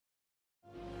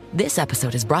This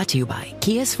episode is brought to you by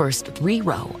Kia's first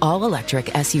 3-row all-electric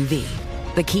SUV,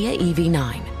 the Kia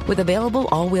EV9, with available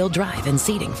all-wheel drive and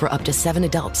seating for up to 7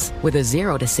 adults, with a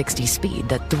 0 to 60 speed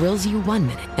that thrills you 1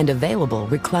 minute, and available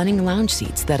reclining lounge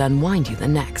seats that unwind you the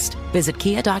next. Visit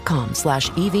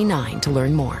kia.com/EV9 to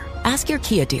learn more. Ask your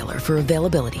Kia dealer for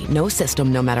availability. No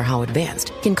system, no matter how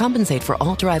advanced, can compensate for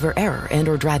all driver error and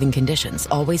or driving conditions.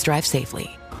 Always drive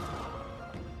safely.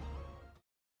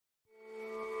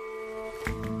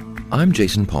 I'm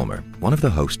Jason Palmer, one of the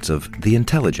hosts of The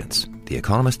Intelligence, The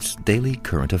Economist's daily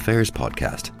current affairs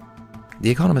podcast. The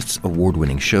Economist's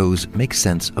award-winning shows make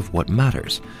sense of what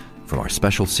matters, from our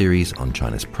special series on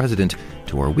China's president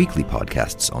to our weekly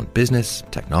podcasts on business,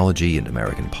 technology, and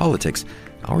American politics.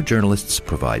 Our journalists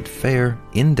provide fair,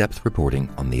 in-depth reporting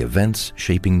on the events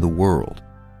shaping the world.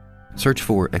 Search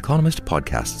for Economist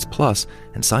Podcasts Plus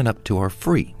and sign up to our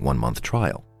free 1-month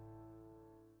trial.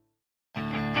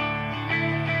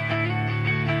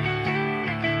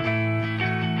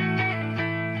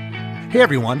 Hey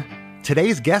everyone,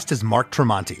 today's guest is Mark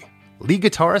Tremonti, lead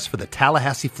guitarist for the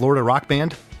Tallahassee, Florida rock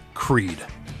band, Creed.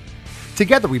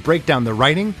 Together we break down the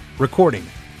writing, recording,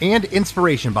 and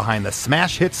inspiration behind the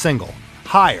smash hit single,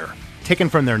 Higher, taken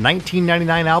from their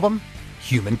 1999 album,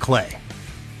 Human Clay.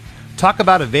 Talk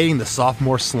about evading the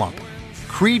sophomore slump.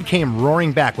 Creed came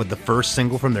roaring back with the first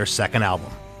single from their second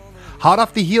album. Hot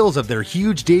off the heels of their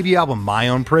huge debut album, My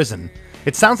Own Prison,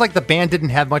 it sounds like the band didn't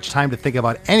have much time to think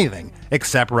about anything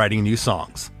except writing new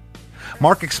songs.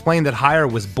 Mark explained that Higher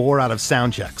was bored out of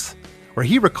sound checks, where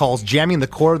he recalls jamming the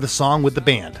core of the song with the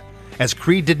band, as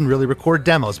Creed didn't really record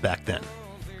demos back then.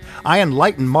 I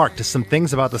enlightened Mark to some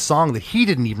things about the song that he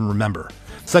didn't even remember,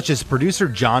 such as producer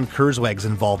John Kurzweg's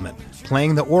involvement,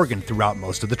 playing the organ throughout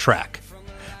most of the track.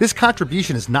 This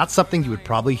contribution is not something you would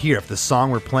probably hear if the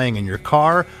song were playing in your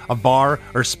car, a bar,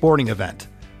 or sporting event.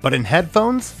 But in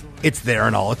headphones, it's there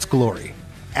in all its glory,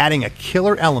 adding a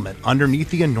killer element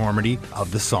underneath the enormity of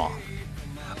the song.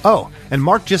 Oh, and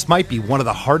Mark just might be one of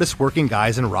the hardest working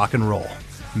guys in rock and roll.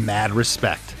 Mad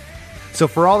respect. So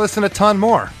for all this and a ton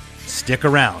more, stick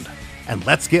around and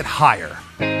let's get higher.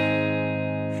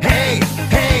 Hey,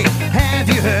 hey, have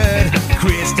you heard?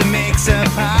 Chris DeMakes a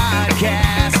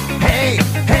podcast. Hey,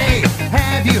 hey,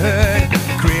 have you heard?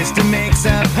 Chris DeMakes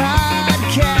a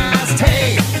podcast.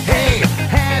 Hey, hey,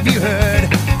 have you heard?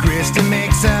 Chris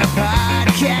DeMakes a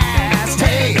podcast.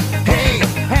 Hey, hey,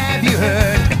 have you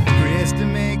heard? Chris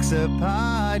DeMakes a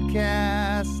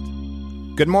podcast.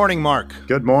 Good morning, Mark.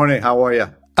 Good morning. How are you?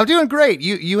 I'm doing great.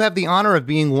 You have the honor of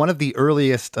being one of the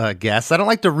earliest guests. I don't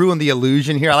like to ruin the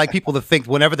illusion here. I like people to think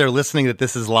whenever they're listening that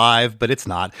this is live, but it's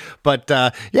not. But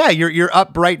yeah, you're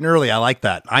up bright and early. I like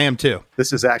that. I am too.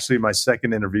 This is actually my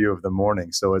second interview of the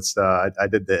morning, so it's I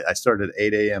started at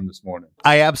 8 a.m. this morning.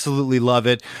 I absolutely love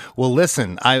it. Well,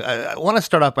 listen, I want to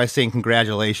start off by saying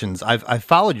congratulations. I've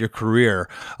followed your career.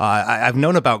 I've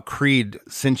known about Creed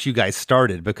since you guys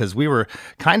started because we were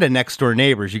kind of next door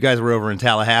neighbors. You guys were over in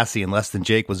Tallahassee, and Less Than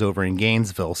Jake was over in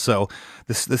Gainesville. So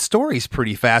the story's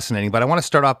pretty fascinating. But I want to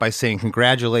start off by saying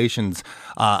congratulations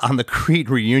on the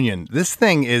Creed reunion. This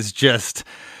thing is just,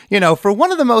 you know, for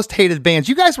one of the most hated bands,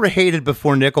 you guys were hated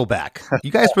before Nickelback.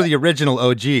 You guys were the original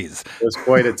OGs. It was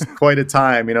quite a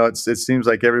time. You know, it seems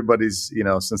like everybody's, you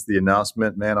know, since the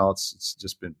announcement, man, it's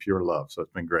just been pure love. So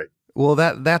it's been great. Well,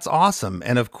 that's awesome.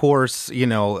 And of course, you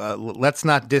know, let's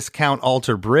not discount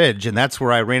Alter Bridge. And that's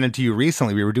where I ran into you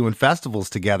recently. We were doing festivals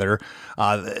together.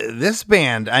 This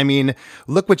band, I mean,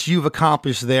 look what you've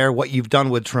accomplished there, what you've done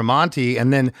with Tremonti.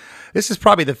 And then this is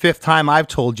probably the 5th time I've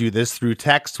told you this through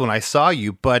text when I saw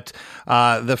you. But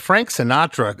the Frank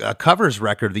Sinatra covers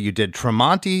record that you did,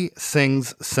 Tremonti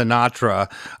Sings Sinatra,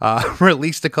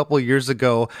 released a couple of years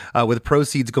ago with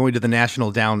proceeds going to the National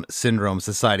Down Syndrome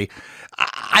Society.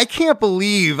 I can't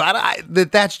believe that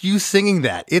that's you singing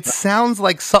that. It sounds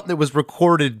like something that was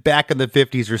recorded back in the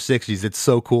 50s or 60s. It's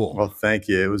so cool. Well, thank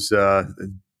you. It was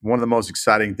one of the most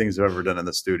exciting things I've ever done in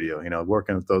the studio. You know,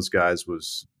 working with those guys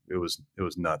was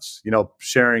nuts. You know,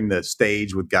 sharing the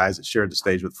stage with guys that shared the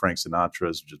stage with Frank Sinatra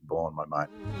is just blowing my mind.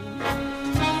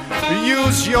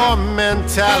 Use your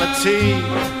mentality.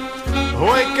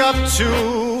 Wake up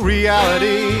to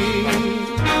reality.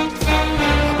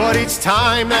 But each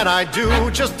time that I do,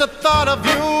 just the thought of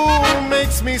you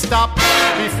makes me stop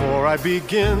before I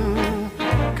begin.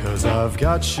 'Cause I've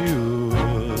got you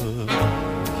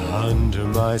under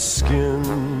my skin.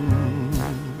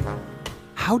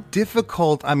 How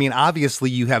difficult, I mean, obviously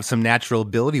you have some natural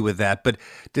ability with that, but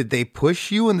did they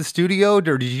push you in the studio, or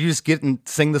did you just get and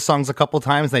sing the songs a couple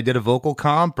times and they did a vocal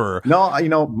comp? Or No,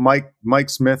 Mike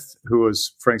Smith, who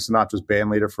was Frank Sinatra's band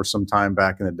leader for some time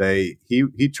back in the day,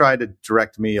 he tried to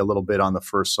direct me a little bit on the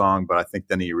first song, but I think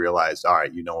then he realized, all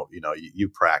right, you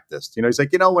practiced. He's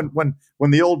like,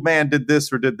 when the old man did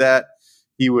this or did that,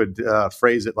 he would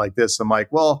phrase it like this. I'm like,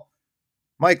 well,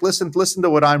 Mike, listen to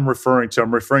what I'm referring to.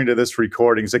 I'm referring to this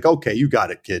recording. He's like, okay, you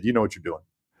got it, kid. You know what you're doing.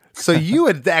 So you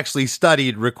had actually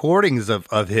studied recordings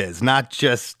of his, not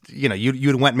just,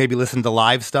 you went maybe listened to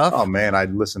live stuff? Oh man, I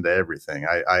listened to everything.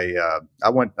 I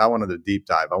wanted to deep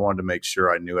dive. I wanted to make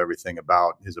sure I knew everything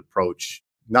about his approach,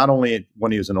 not only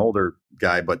when he was an older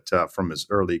guy, but from his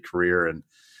early career. And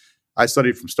I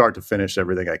studied from start to finish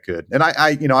everything I could. And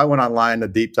I went online to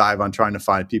deep dive on trying to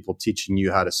find people teaching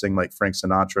you how to sing like Frank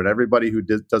Sinatra. And everybody who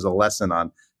does a lesson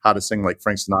on how to sing like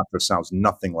Frank Sinatra sounds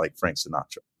nothing like Frank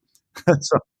Sinatra.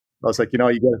 So I was like, you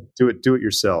got to do it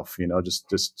yourself.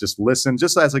 Just listen.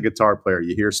 Just as a guitar player,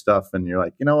 you hear stuff and you're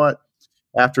like, you know what?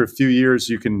 After a few years,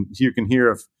 you can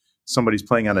hear if somebody's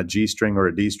playing on a G string or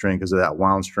a D string because of that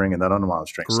wound string and that unwound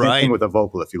string. Same thing with a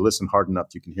vocal. If you listen hard enough,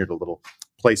 you can hear the little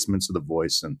placements of the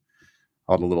voice and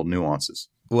all the little nuances.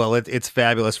 Well, it's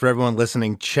fabulous. For everyone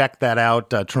listening, check that out.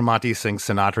 Tremonti Sings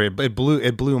Sinatra.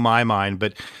 It blew my mind.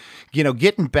 But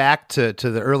getting back to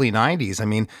the early 90s, I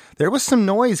mean, there was some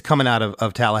noise coming out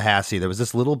of Tallahassee. There was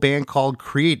this little band called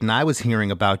Creed, and I was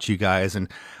hearing about you guys.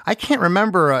 And I can't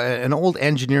remember an old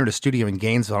engineer at a studio in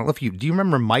Gainesville. I don't know if do you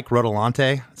remember Mike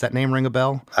Rodolante? Does that name ring a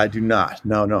bell? I do not.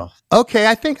 No. Okay,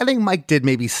 I think Mike did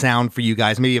maybe sound for you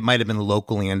guys. Maybe it might have been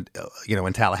locally in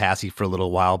Tallahassee for a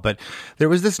little while. But there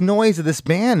was this noise of this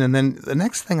band, and then the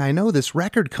next thing I know, this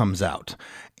record comes out.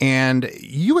 And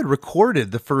you had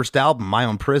recorded the first album, My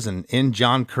Own Prison, in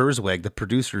John Kurzweg, the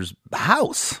producer's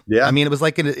house. Yeah. I mean, it was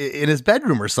like in his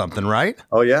bedroom or something, right?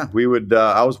 Oh, yeah. We would,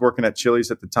 I was working at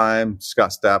Chili's at the time. Scott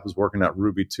Stapp was working at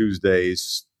Ruby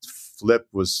Tuesdays. Flip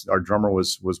our drummer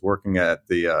was working at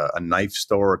a knife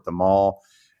store at the mall.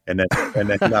 And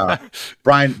then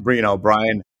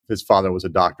Brian, his father was a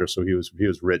doctor, so he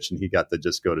was rich and he got to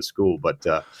just go to school. But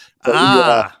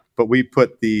we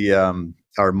put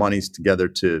our monies together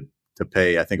to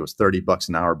pay, I think it was $30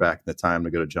 an hour back in the time,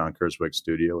 to go to John Kurzweg's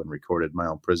studio and recorded My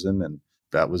Own Prison. And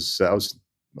that was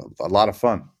a lot of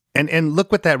fun. And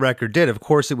look what that record did. Of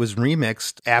course, it was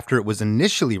remixed after it was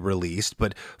initially released,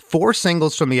 but 4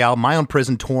 singles from the album, My Own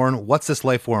Prison, Torn, What's This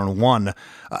Life For, and One,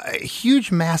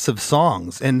 huge, massive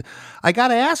songs. And I got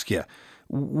to ask you,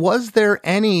 was there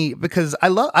any, because I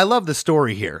love the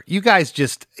story here. You guys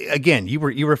just, again, you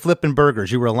were flipping burgers.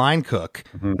 You were a line cook.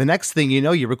 Mm-hmm. The next thing you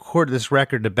know, you recorded this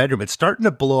record in the bedroom. It's starting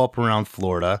to blow up around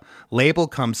Florida. Label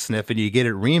comes sniffing, you get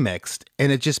it remixed,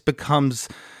 and it just becomes,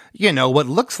 what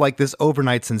looks like this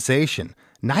overnight sensation.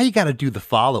 Now you got to do the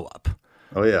follow-up.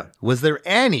 Oh, yeah. Was there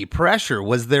any pressure?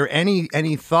 Was there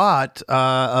any thought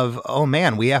of, oh,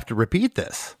 man, we have to repeat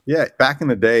this? Yeah, back in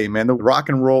the day, man, the rock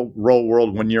and roll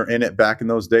world, when you're in it back in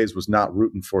those days, was not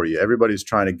rooting for you. Everybody's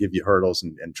trying to give you hurdles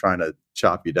and trying to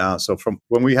chop you down. So from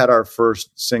when we had our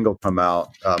first single come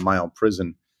out, My Own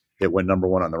Prison, it went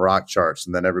 #1 on the rock charts.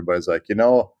 And then everybody's like,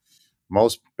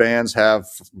 most bands have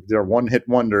their one-hit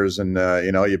wonders, and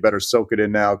you better soak it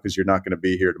in now because you're not going to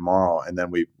be here tomorrow. And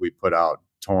then we put out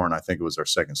Torn. I think it was our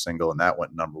second single, and that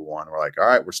went #1. We're like, all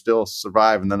right, we're still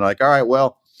surviving. And then like, all right,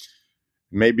 well,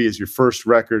 maybe as your first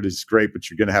record is great, but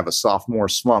you're going to have a sophomore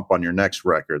slump on your next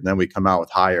record. And then we come out with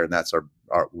Higher, and that's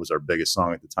was our biggest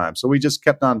song at the time. So we just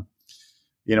kept on,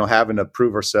 having to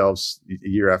prove ourselves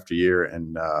year after year.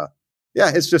 And yeah,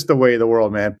 it's just the way of the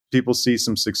world, man. People see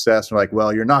some success and are like,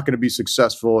 well, you're not going to be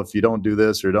successful if you don't do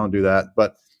this or don't do that.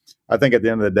 But I think at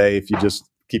the end of the day, if you just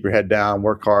keep your head down,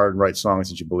 work hard, write songs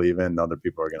that you believe in, other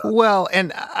people are going to. Well,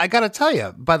 and I got to tell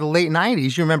you, by the late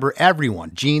 90s, you remember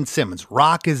everyone. Gene Simmons,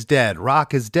 Rock is Dead,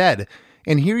 Rock is Dead.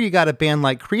 And here you got a band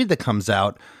like Creed that comes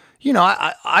out.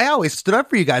 I always stood up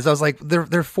for you guys. I was like,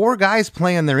 they're 4 guys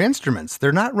playing their instruments.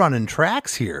 They're not running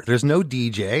tracks here. There's no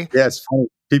DJ. Yeah, it's funny.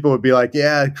 People would be like,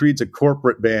 yeah, Creed's a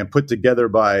corporate band put together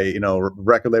by,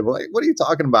 record label. Like, what are you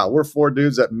talking about? We're 4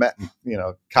 dudes that met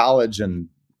in, college. And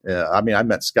I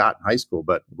met Scott in high school,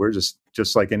 but we're just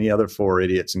like any other 4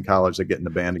 idiots in college that get in the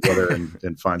band together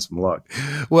and find some luck.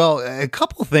 Well, a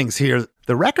couple of things here.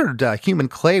 The record Human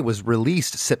Clay was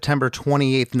released September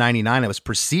 28th, 99. It was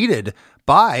preceded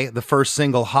by the first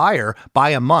single Higher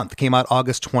by a month. Came out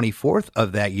August 24th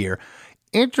of that year.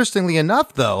 Interestingly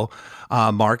enough, though,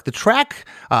 Mark, the track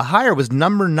Higher was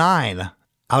 #9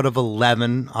 out of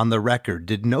 11 on the record.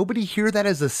 Did nobody hear that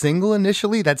as a single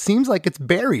initially? That seems like it's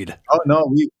buried. Oh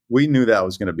no, we knew that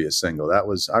was going to be a single. I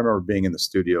remember being in the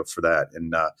studio for that,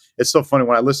 and it's so funny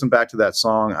when I listen back to that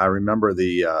song. I remember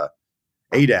the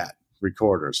ADAT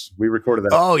recorders. We recorded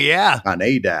that. Oh yeah, on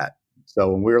ADAT. So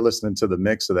when we were listening to the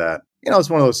mix of that, it's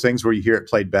one of those things where you hear it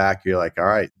played back, you're like, all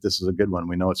right, this is a good one.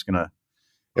 We know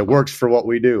it works for what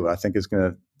we do. I think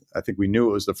we knew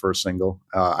it was the first single.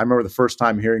 I remember the first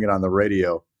time hearing it on the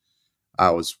radio. I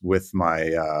was with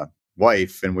my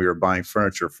wife, and we were buying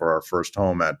furniture for our first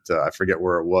home at, I forget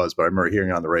where it was, but I remember hearing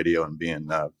it on the radio and being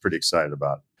pretty excited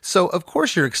about it. So, of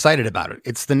course, you're excited about it.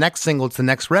 It's the next single, it's the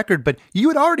next record, but you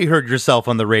had already heard yourself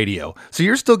on the radio. So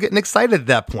you're still getting excited at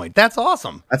that point. That's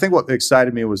awesome. I think what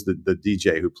excited me was the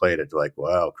DJ who played it. Like,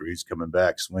 wow, Creed's coming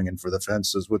back, swinging for the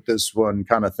fences with this one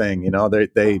kind of thing.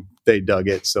 They dug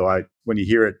it. So when you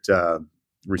hear it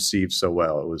received so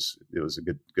well, it was a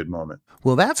good moment.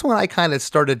 Well, that's when I kind of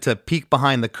started to peek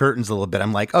behind the curtains a little bit.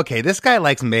 I'm like, okay, this guy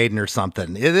likes Maiden or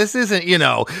something. This isn't,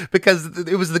 because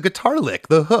it was the guitar lick,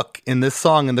 the hook in this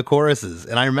song and the choruses.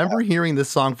 And I remember hearing this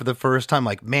song for the first time,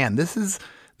 like, man, this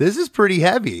is pretty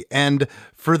heavy. And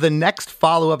for the next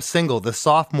follow-up single, the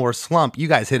Sophomore Slump, you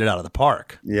guys hit it out of the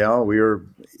park. Yeah,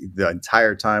 the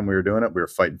entire time we were doing it, we were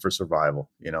fighting for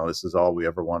survival. This is all we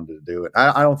ever wanted to do.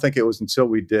 I don't think it was until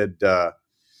we did.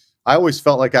 I always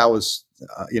felt like I was,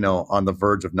 on the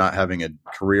verge of not having a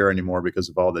career anymore because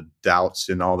of all the doubts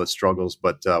and all the struggles.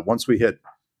 But once we hit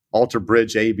Alter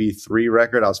Bridge AB3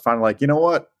 record, I was finally like, you know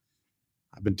what?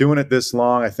 I've been doing it this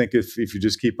long. I think if you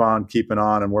just keep on keeping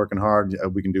on and working hard,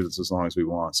 we can do this as long as we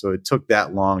want. So it took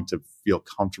that long to feel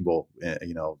comfortable,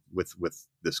 with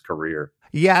this career.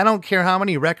 Yeah, I don't care how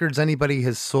many records anybody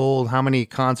has sold, how many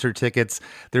concert tickets.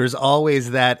 There's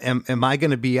always that, am I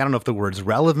going to be, I don't know if the word's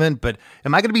relevant, but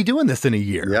am I going to be doing this in a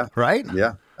year? Yeah. Right?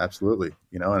 Yeah, absolutely.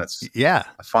 And it's, yeah.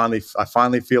 I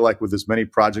finally feel like with as many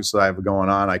projects that I have going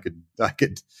on, I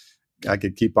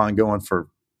could keep on going for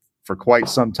quite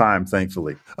some time,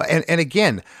 thankfully. And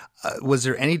again, was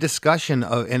there any discussion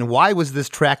of, and why was this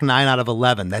track 9 out of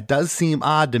 11? That does seem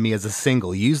odd to me as a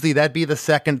single. Usually that'd be the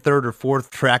second, third, or fourth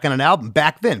track on an album.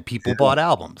 Back then, people bought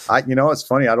albums. It's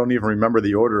funny. I don't even remember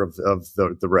the order of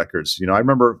the records. I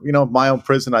remember, My Own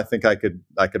Prison. I think I could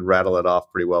rattle it off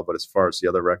pretty well. But as far as the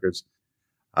other records,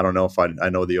 I don't know if I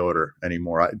know the order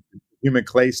anymore. Human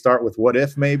Clay start with What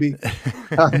If, maybe?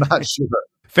 I'm not sure.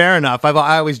 Fair enough.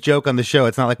 I always joke on the show.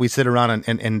 It's not like we sit around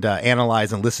and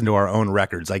analyze and listen to our own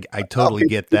records. I totally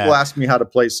get that. People ask me how to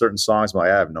play certain songs. I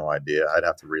have no idea. I'd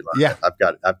have to relearn. Yeah,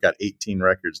 I've got 18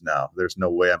 records now. There's no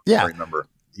way I'm going to remember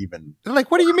even. They're like,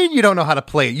 what do you mean you don't know how to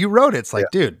play it? You wrote it. It's like,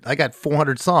 dude, I got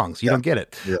 400 songs. You don't get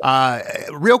it. Yeah.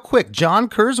 Real quick, John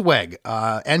Kurzweg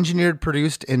engineered,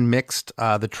 produced, and mixed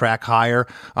the track Higher.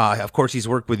 Of course, he's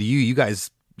worked with you. You guys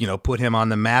put him on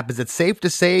the map. Is it safe to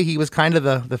say he was kind of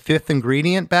the fifth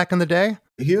ingredient back in the day?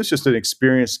 He was just an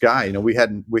experienced guy. We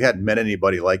hadn't met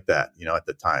anybody like that, at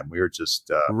the time. We were just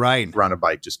surrounded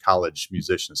by just college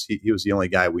musicians. He was the only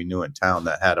guy we knew in town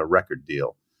that had a record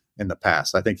deal in the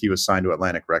past. I think he was signed to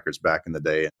Atlantic Records back in the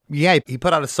day. Yeah, he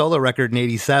put out a solo record in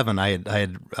 '87. I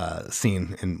had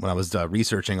seen when I was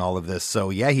researching all of this. So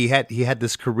yeah, he had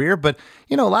this career, but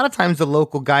a lot of times the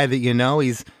local guy that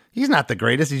he's not the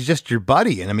greatest. He's just your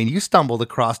buddy. And you stumbled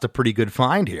across a pretty good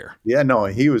find here. Yeah, no,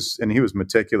 he was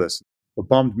meticulous. What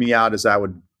bummed me out is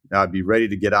I'd be ready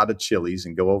to get out of Chili's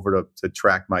and go over to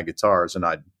track my guitars, and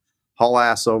I'd haul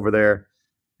ass over there,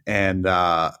 and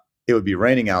it would be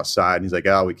raining outside. And he's like,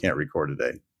 "Oh, we can't record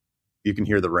today. You can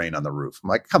hear the rain on the roof." I'm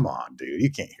like, "Come on, dude, you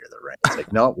can't hear the rain." He's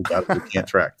like, "No, we can't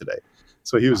track today."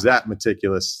 So he was that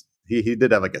meticulous. He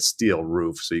did have like a steel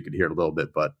roof, so you could hear it a little bit,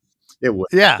 but it would.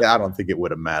 Yeah, I don't think it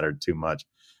would have mattered too much.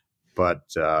 But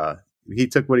he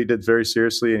took what he did very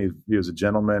seriously, and he was a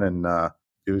gentleman, and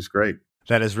it was great.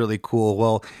 That is really cool.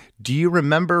 Well, do you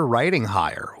remember writing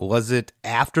Higher? Was it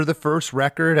after the first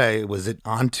record? Was it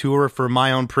on tour for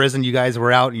My Own Prison? You guys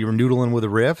were out, you were noodling with the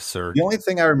riffs? Or the only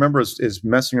thing I remember is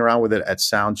messing around with it at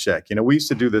sound check. We used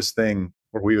to do this thing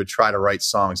where we would try to write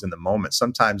songs in the moment.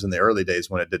 Sometimes in the early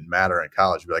days when it didn't matter in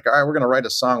college, we'd be like, all right, we're going to write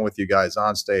a song with you guys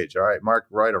on stage. All right, Mark,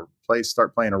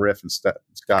 start playing a riff, and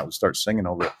Scott would start singing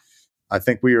over it. I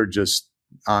think we were just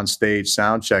on stage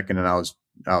sound checking, and I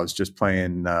was just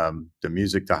playing the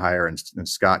music to Higher, and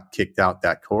Scott kicked out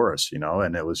that chorus,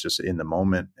 and it was just in the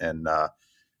moment. And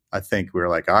I think we were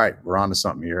like, all right, we're on to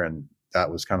something here. And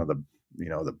that was kind of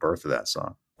the birth of that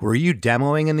song. Were you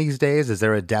demoing in these days? Is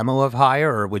there a demo of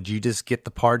Higher, or would you just get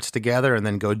the parts together and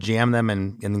then go jam them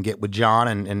and then get with John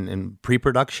and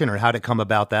pre-production, or how'd it come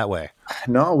about that way?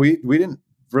 No, we didn't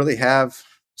really have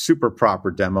super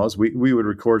proper demos. We would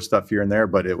record stuff here and there,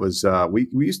 but it was we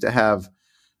used to have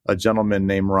a gentleman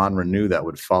named Ron Renew that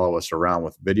would follow us around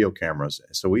with video cameras.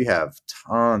 So we have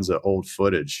tons of old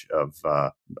footage of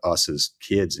us as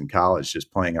kids in college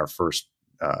just playing our first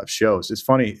shows. It's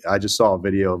funny. I just saw a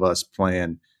video of us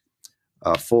playing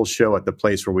a full show at the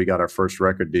place where we got our first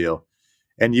record deal.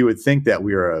 And you would think that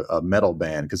we were a metal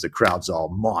band because the crowd's all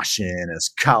moshing and it's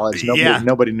college.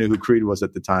 Nobody knew who Creed was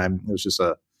at the time. It was just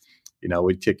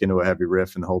we'd kick into a heavy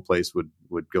riff and the whole place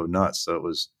would go nuts. So it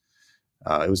was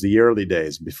the early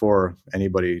days before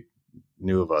anybody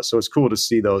knew of us. So it's cool to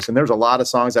see those. And there's a lot of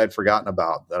songs I'd forgotten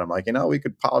about that I'm like, we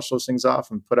could polish those things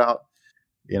off and put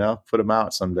them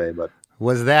out someday. But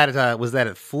was that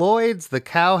at Floyd's, the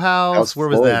Cow House? Where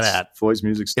was that at? Floyd's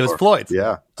Music Store. It was Floyd's.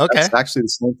 Yeah. Okay. That's actually the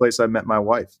same place I met my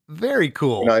wife. Very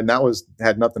cool. And that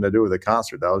had nothing to do with the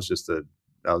concert. That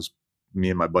was me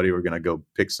and my buddy were going to go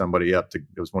pick somebody up.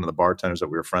 It was one of the bartenders that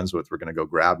we were friends with. We're going to go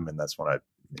grab him. And that's when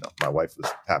my wife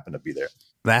happened to be there.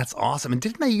 That's awesome. And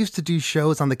didn't they used to do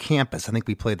shows on the campus? I think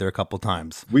we played there a couple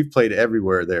times. We've played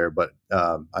everywhere there, but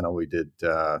I know we did,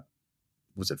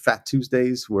 was it Fat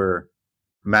Tuesdays where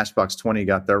Matchbox 20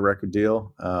 got their record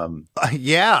deal?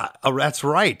 Yeah. Oh, that's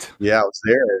right. Yeah,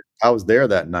 I was there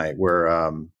that night where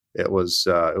it was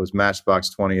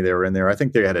Matchbox 20. They were in there. I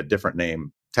think they had a different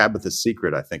name. Tabitha's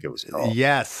Secret, I think it was called.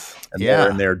 Yes. And they were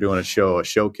in there doing a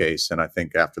showcase. And I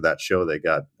think after that show, they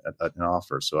got an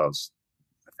offer. So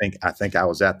I think I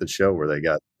was at the show where they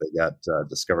got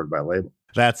discovered by a label.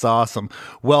 That's awesome.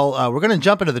 Well, we're going to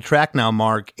jump into the track now,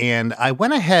 Mark. And I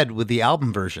went ahead with the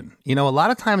album version. A lot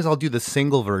of times I'll do the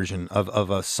single version of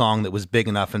a song that was big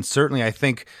enough. And certainly I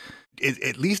think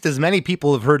at least as many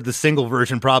people have heard the single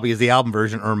version probably as the album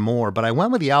version or more. But I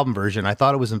went with the album version. I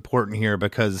thought it was important here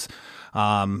because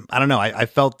I don't know. I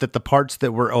felt that the parts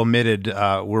that were omitted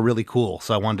were really cool,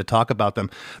 so I wanted to talk about them.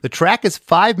 The track is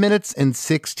 5 minutes and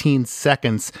 16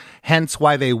 seconds, hence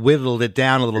why they whittled it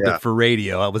down a little bit for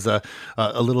radio. It was a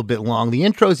little bit long. The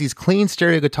intro is these clean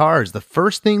stereo guitars. The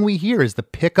first thing we hear is the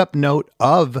pickup note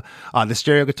of the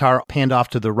stereo guitar panned off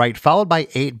to the right, followed by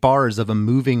 8 bars of a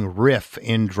moving riff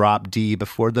in drop D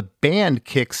before the band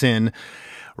kicks in.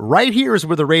 Right here is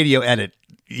where the radio edit.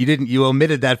 You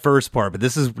omitted that first part, but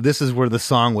this is where the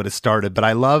song would have started. But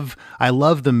I love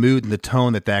the mood and the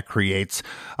tone that creates.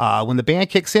 When the band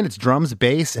kicks in, it's drums,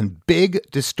 bass, and big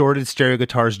distorted stereo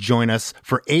guitars join us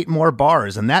for 8 more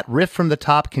bars. And that riff from the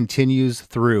top continues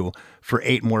through for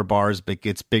 8 more bars, but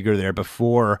gets bigger there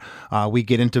before we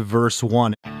get into verse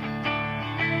 1.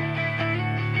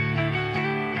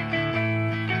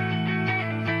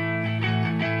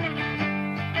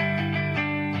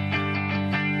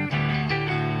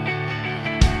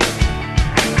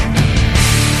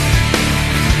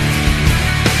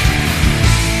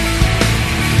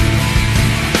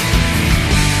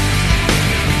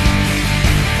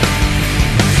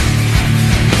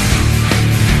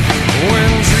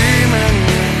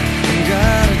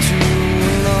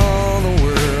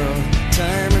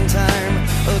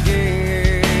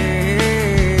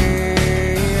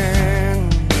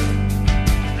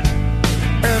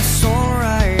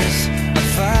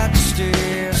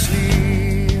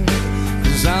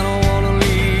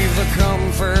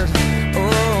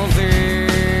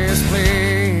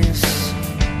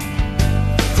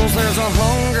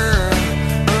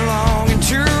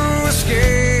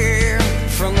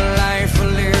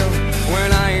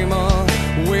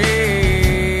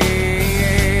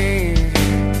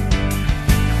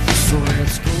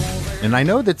 And I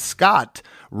know that Scott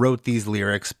wrote these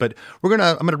lyrics, but I'm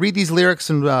gonna read these lyrics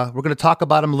and we're gonna talk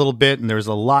about them a little bit. And there's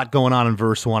a lot going on in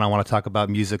verse 1 I want to talk about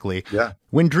musically. Yeah.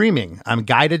 When dreaming, I'm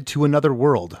guided to another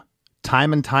world,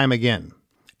 time and time again.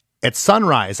 At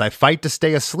sunrise, I fight to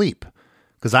stay asleep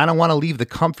because I don't want to leave the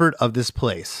comfort of this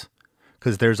place.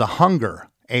 Because there's a hunger,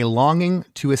 a longing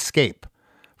to escape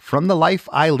from the life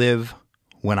I live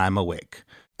when I'm awake.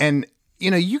 And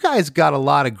you guys got a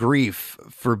lot of grief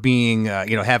for being,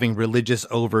 having religious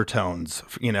overtones,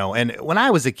 and when I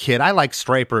was a kid, I liked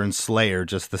Stryper and Slayer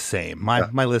just the same.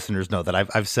 My listeners know that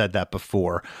I've said that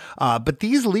before. But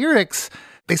these lyrics,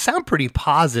 they sound pretty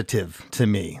positive to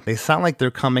me. They sound like they're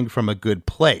coming from a good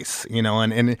place,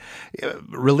 and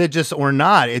religious or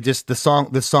not, it just, the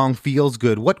song feels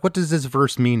good. What does this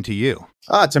verse mean to you?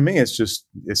 To me, it's just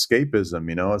escapism,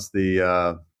 it's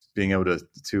the, being able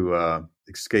to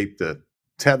escape the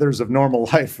tethers of normal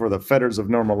life or the fetters of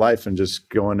normal life and just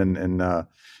going and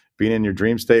being in your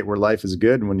dream state where life is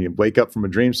good. And when you wake up from a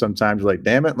dream, sometimes you're like,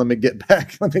 damn it, let me get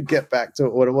back to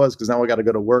what it was. Cause now I got to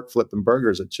go to work flipping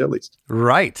burgers at Chili's.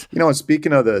 Right. And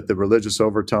speaking of the religious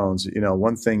overtones,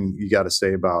 one thing you got to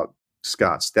say about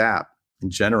Scott Stapp in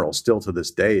general, still to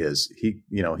this day, is he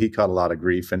caught a lot of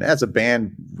grief. And as a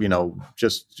band,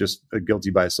 just a guilty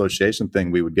by association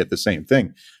thing, we would get the same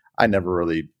thing. I never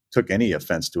really took any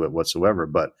offense to it whatsoever.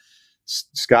 But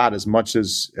Scott, as much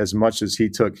as he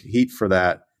took heat for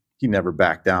that, he never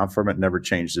backed down from it, never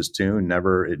changed his tune,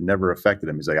 it never affected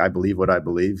him. He's like, I believe what I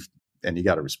believe, and you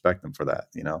got to respect him for that,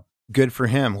 Good for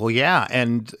him. Well, yeah.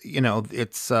 And,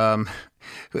 it's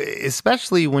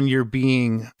especially when you're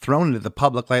being thrown into the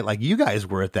public light like you guys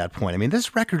were at that point. I mean,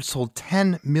 this record sold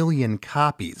 10 million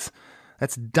copies.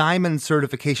 That's diamond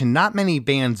certification. Not many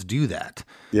bands do that.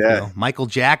 Yeah. Michael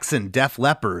Jackson, Def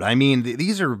Leppard. I mean,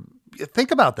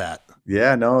 think about that.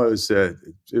 Yeah, no, it was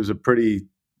a pretty,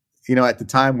 at the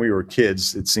time we were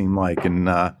kids, it seemed like, and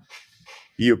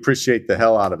you appreciate the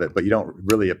hell out of it, but you don't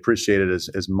really appreciate it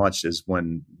as much as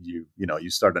when you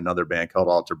start another band called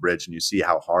Alter Bridge and you see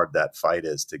how hard that fight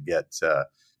is to get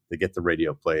the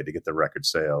radio play, to get the record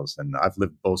sales. And I've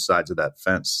lived both sides of that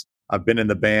fence. I've been in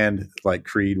the band like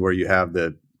Creed, where you have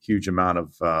the huge amount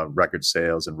of record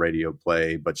sales and radio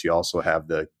play, but you also have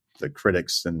the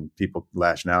critics and people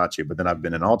lashing out at you. But then I've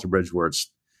been in Alter Bridge, where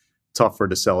it's tougher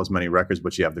to sell as many records,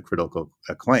 but you have the critical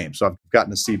acclaim. So I've gotten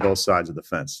to see both sides of the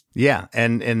fence. Yeah.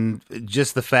 And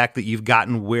just the fact that you've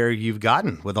gotten where you've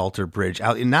gotten with Alter Bridge.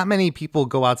 Not many people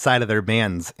go outside of their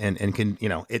bands and can,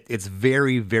 it's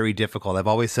very, very difficult. I've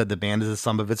always said the band is the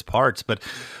sum of its parts, but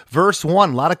verse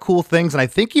 1, a lot of cool things. And I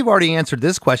think you've already answered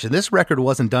this question. This record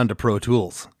wasn't done to Pro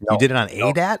Tools. No, you did it on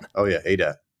ADAT? Oh yeah.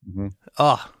 ADAT. Mm-hmm.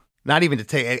 Oh, not even to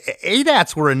take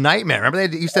ADATs were a nightmare. Remember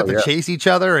they used to have to chase each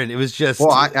other, and it was just. Well,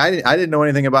 I didn't know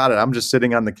anything about it. I'm just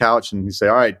sitting on the couch, and he say,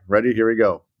 "All right, ready? Here we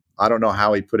go." I don't know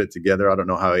how he put it together. I don't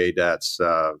know how ADATs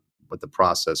what the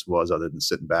process was, other than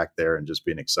sitting back there and just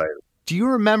being excited. Do you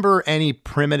remember any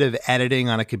primitive editing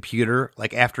on a computer?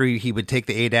 Like after he would take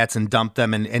the ADATs and dump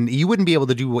them, and you wouldn't be able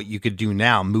to do what you could do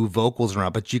now, move vocals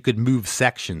around, but you could move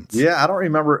sections. Yeah, I don't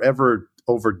remember ever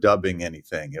overdubbing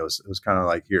anything. It was kind of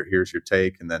like, here's your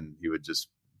take, and then he would just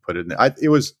put it in. It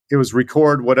was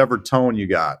record whatever tone you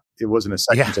got. It wasn't a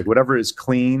section. It's like whatever is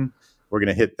clean, we're going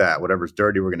to hit that. Whatever's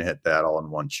dirty, we're going to hit that all in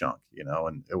one chunk,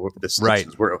 and the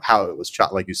sections were how it was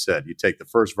shot. Like you said, you take the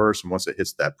first verse, and once it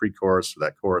hits that pre-chorus or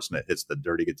that chorus, and it hits the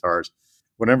dirty guitars,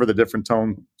 whenever the different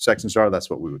tone sections are, that's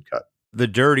what we would cut. The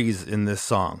dirties in this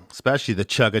song, especially the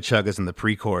chugga-chuggas in the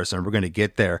pre-chorus, and we're going to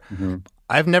get there. Mm-hmm.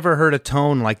 I've never heard a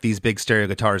tone like these big stereo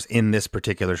guitars in this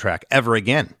particular track ever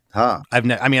again. Huh.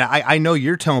 I know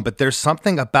your tone, but there's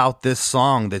something about this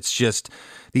song that's just,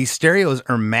 these stereos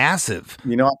are massive. I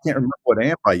can't remember what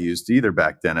amp I used either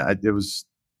back then. I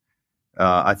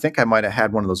think I might have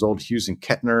had one of those old Hughes and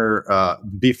Kettner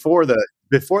before the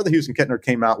Hughes and Kettner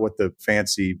came out with the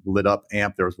fancy lit up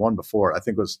amp. There was one before. I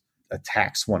think it was a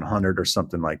Tax 100 or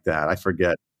something like that. I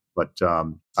forget. But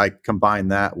I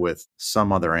combined that with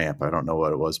some other amp. I don't know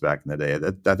what it was back in the day.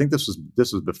 I think this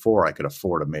was before I could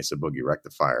afford a Mesa Boogie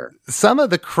rectifier. Some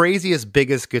of the craziest,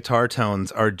 biggest guitar tones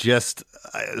are just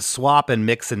swap and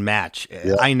mix and match.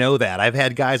 Yeah. I know that. I've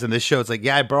had guys on this show. It's like,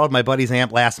 I borrowed my buddy's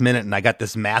amp last minute and I got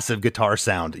this massive guitar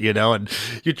sound, and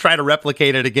you try to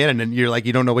replicate it again, and then you're like,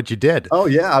 you don't know what you did. Oh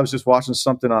yeah, I was just watching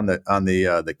something on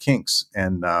the Kinks,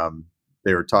 and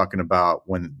they were talking about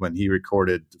when he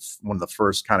recorded one of the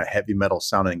first kind of heavy metal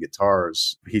sounding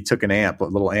guitars. He took an amp, a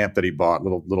little amp that he bought,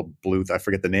 little Bluth, I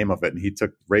forget the name of it, and he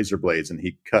took razor blades and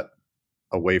he cut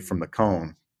away from the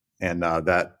cone, and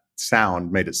that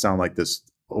sound made it sound like this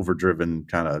overdriven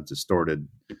kind of distorted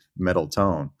metal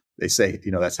tone. They say,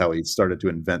 that's how he started to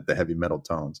invent the heavy metal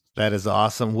tones. That is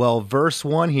awesome. Well, verse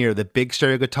 1 here, the big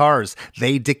stereo guitars,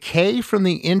 they decay from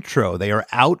the intro. They are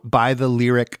out by the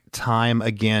lyric time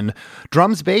again.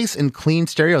 Drums, bass, and clean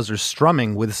stereos are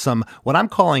strumming with some, what I'm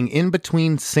calling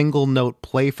in-between single note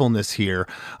playfulness here.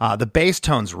 The bass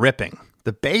tone's ripping.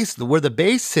 The bass, where the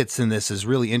bass sits in this is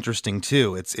really interesting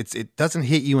too. It doesn't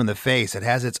hit you in the face. It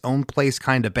has its own place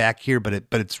kind of back here, but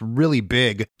it's really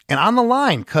big. And on the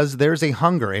line, because there's a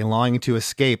hunger, a longing to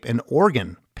escape, an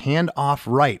organ panned off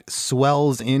right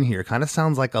swells in here. Kind of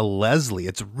sounds like a Leslie.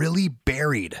 It's really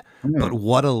buried, but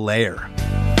what a layer.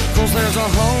 'Cause there's a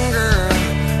hunger,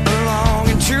 a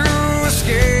longing to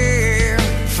escape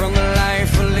from the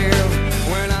life I live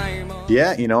when I'm on.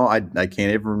 Yeah, I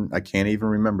can't even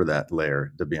remember that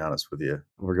layer, to be honest with you.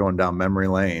 We're going down memory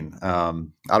lane. I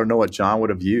don't know what John would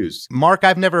have used. Mark,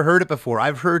 I've never heard it before.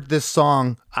 I've heard this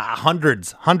song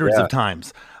hundreds of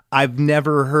times. I've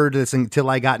never heard this until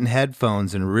I got in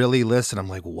headphones and really listened. I'm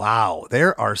like, wow,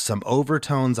 there are some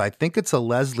overtones. I think it's a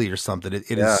Leslie or something.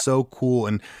 It is so cool,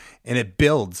 and it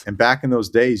builds. And back in those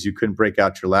days, you couldn't break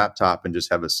out your laptop and just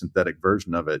have a synthetic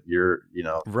version of it.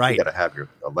 Right. You got to have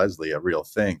a Leslie, a real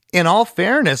thing. In all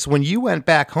fairness, when you went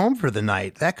back home for the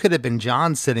night, that could have been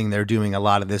John sitting there doing a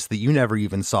lot of this that you never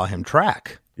even saw him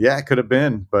track. Yeah, it could have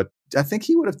been, but I think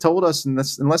he would have told us,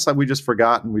 unless we just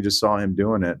forgot and we just saw him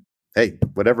doing it. Hey,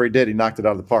 whatever he did, he knocked it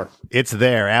out of the park. It's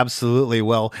there, absolutely.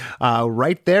 Well,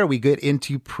 right there, we get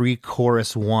into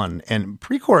pre-chorus 1. And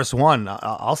pre-chorus 1,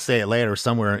 I'll say it later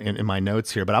somewhere in my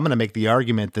notes here, but I'm going to make the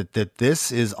argument that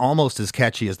this is almost as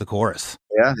catchy as the chorus.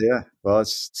 Yeah. Well, it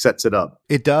sets it up.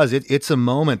 It does. It's a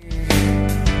moment. So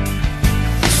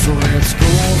let's go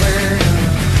there.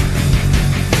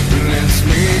 Let's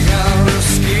make our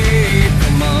escape.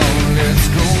 Come on, let's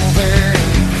go there.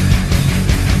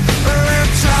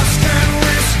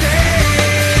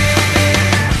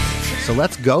 So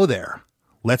let's go there.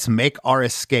 Let's make our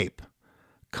escape.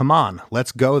 Come on,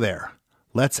 let's go there.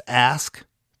 Let's ask,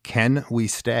 can we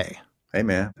stay? Hey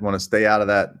man, you want to stay out of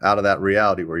that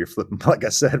reality where you're flipping, like I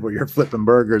said, where you're flipping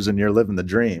burgers and you're living the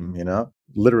dream,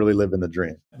 literally living the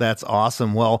dream. That's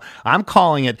awesome. Well, I'm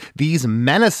calling it these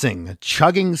menacing,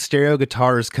 chugging stereo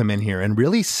guitars come in here and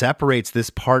really separates this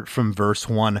part from verse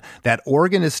 1. That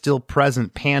organ is still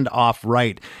present, panned off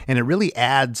right, and it really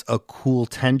adds a cool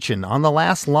tension. On the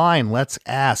last line, let's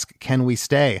ask, can we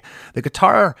stay? The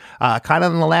guitar, kind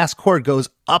of in the last chord, goes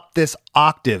up this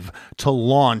octave to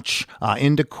launch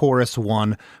into chorus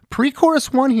 1.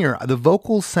 Pre-chorus 1 here, the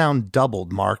vocals sound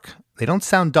doubled, Mark. They don't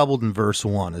sound doubled in verse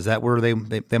 1. Is that where they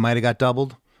might have got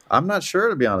doubled? I'm not sure,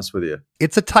 to be honest with you.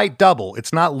 It's a tight double.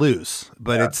 It's not loose,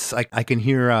 but it's I can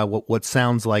hear what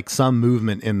sounds like some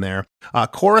movement in there.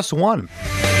 Chorus 1.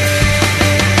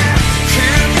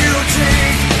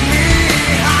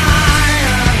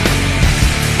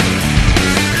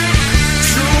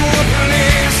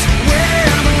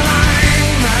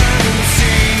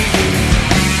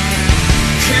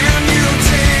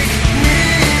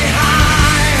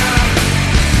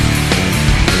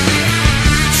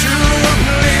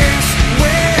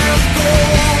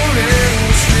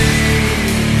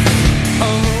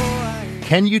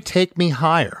 Can you take me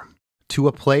higher to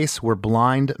a place where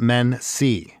blind men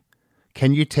see?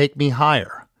 Can you take me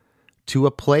higher to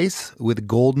a place with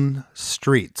golden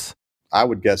streets? I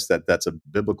would guess that that's a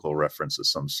biblical reference of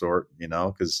some sort,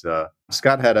 because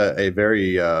Scott had a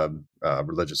very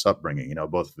religious upbringing.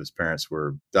 Both of his parents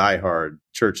were diehard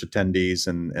church attendees,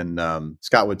 and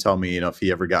Scott would tell me, if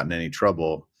he ever got in any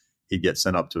trouble, he'd get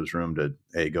sent up to his room to,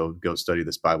 hey, go study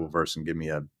this Bible verse and give me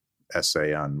a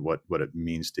essay on what it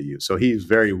means to you. So he's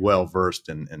very well versed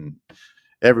in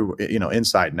every,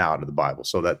 inside and out of the Bible.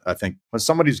 So that I think when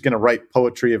somebody's going to write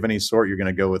poetry of any sort, you're going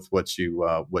to go with what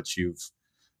you've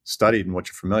studied and what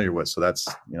you're familiar with. So that's,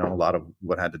 a lot of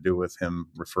what had to do with him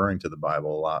referring to the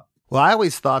Bible a lot. Well, I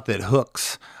always thought that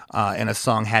hooks in a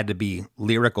song had to be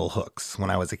lyrical hooks when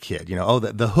I was a kid.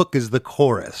 The hook is the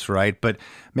chorus, right? But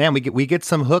man, we get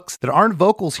some hooks that aren't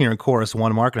vocals here in chorus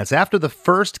 1, Mark, and it's after the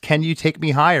first "Can You Take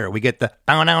Me Higher?" We get the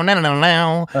 "Now, now, now, now,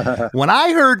 now." When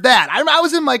I heard that, I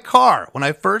was in my car when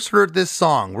I first heard this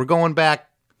song. We're going back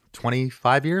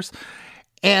 25 years,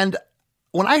 and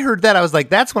when I heard that, I was like,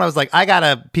 that's when I was like, I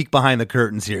gotta peek behind the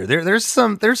curtains here. There's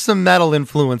some metal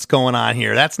influence going on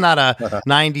here. That's not a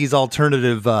 90s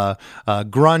alternative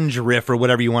grunge riff or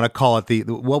whatever you want to call it.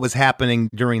 What was happening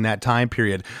during that time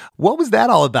period? What was that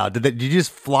all about? Did you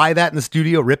just fly that in the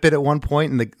studio, rip it at one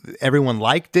point, and everyone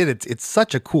liked it? It's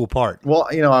such a cool part. Well,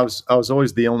 I was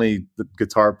always the only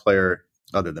guitar player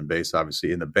other than bass,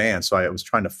 obviously, in the band. So I was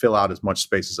trying to fill out as much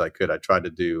space as I could. I tried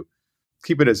to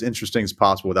keep it as interesting as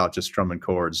possible without just strumming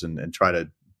chords and try to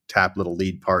tap little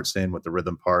lead parts in with the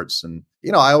rhythm parts. And,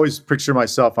 I always picture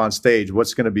myself on stage.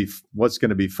 What's going to be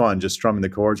fun? Just strumming the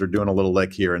chords or doing a little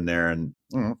lick here and there and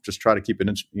just try to keep it,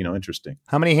 interesting.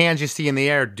 How many hands you see in the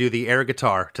air do the air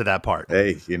guitar to that part?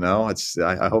 Hey,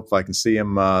 I hope I can see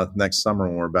him next summer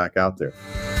when we're back out there.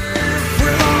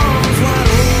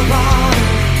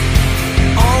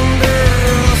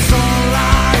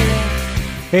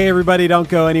 Hey everybody, don't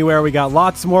go anywhere. We got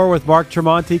lots more with Mark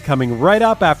Tremonti coming right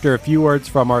up after a few words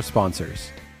from our sponsors.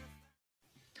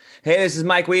 Hey, this is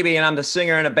Mike Wiebe, and I'm the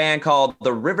singer in a band called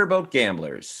the Riverboat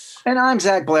Gamblers. And I'm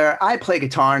Zach Blair. I play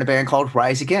guitar in a band called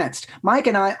Rise Against. Mike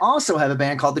and I also have a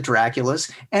band called the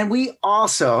Draculas, and we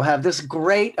also have this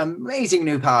great, amazing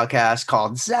new podcast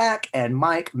called Zach and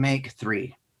Mike Make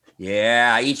 3.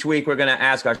 Yeah, each week we're going to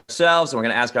ask ourselves and we're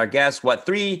going to ask our guests what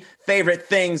 3 favorite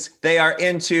things they are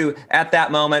into at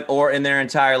that moment or in their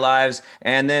entire lives.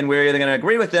 And then we're either going to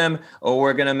agree with them or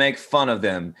we're going to make fun of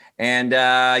them. And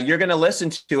you're going to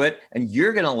listen to it and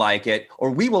you're going to like it,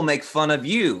 or we will make fun of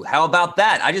you. How about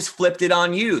that? I just flipped it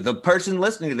on you, the person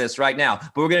listening to this right now.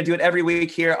 But we're going to do it every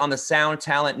week here on the Sound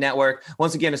Talent Network.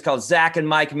 Once again, it's called Zach and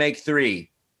Mike Make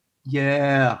 3.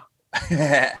 Yeah.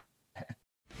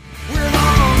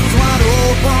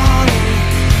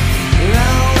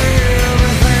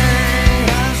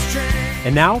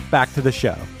 And now back to the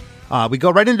show. We go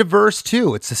right into verse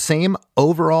 2. It's the same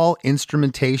overall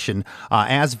instrumentation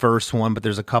as verse 1, but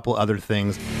there's a couple other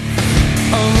things.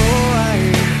 Although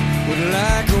I would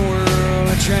like a world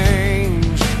to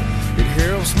change, it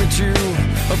helps me to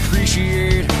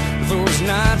appreciate those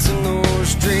nights and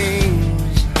those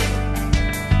dreams.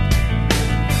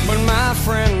 But my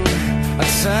friend, I'd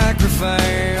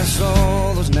sacrifice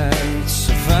all those nights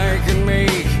if I could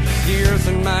make the earth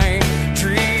and my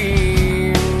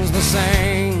dreams the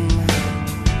same.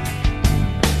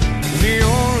 The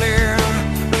only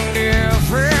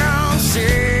difference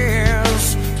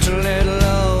is to let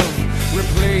love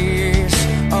replace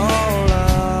all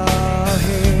I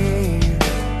hate.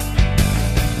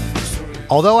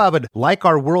 Although I would like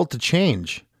our world to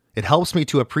change, it helps me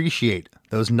to appreciate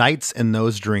those nights and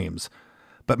those dreams.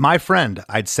 But my friend,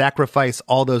 I'd sacrifice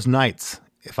all those nights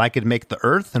if I could make the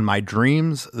earth and my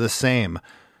dreams the same.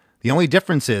 The only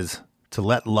difference is to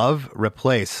let love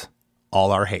replace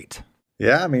all our hate.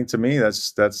 Yeah, I mean, to me,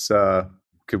 that's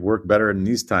could work better in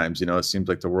these times. You know, it seems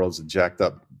like the world's a jacked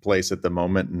up place at the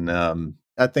moment, and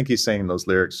I think he's saying those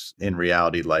lyrics. In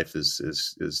reality, life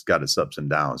is got its ups and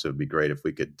downs. It would be great if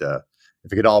we could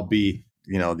all be,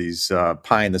 you know, these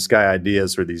pie in the sky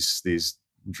ideas or these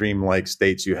dreamlike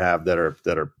states you have that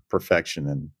are perfection.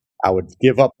 And I would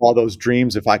give up all those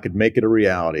dreams if I could make it a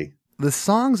reality. The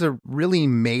songs are really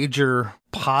major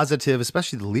positive,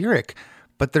 especially the lyric.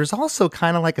 But there's also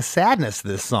kind of like a sadness to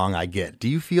this song I get. Do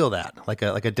you feel that? Like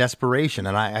a desperation?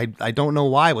 And I don't know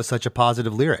why it was such a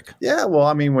positive lyric. Yeah, well,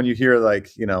 I mean, when you hear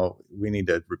like, you know, we need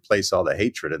to replace all the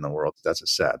hatred in the world, that's a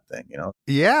sad thing, you know?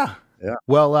 Yeah. Yeah.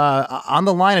 Well, on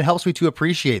the line, it helps me to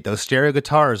appreciate those stereo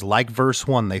guitars like verse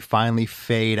 1. They finally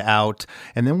fade out.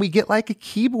 And then we get like a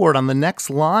keyboard on the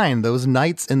next line, those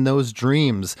nights and those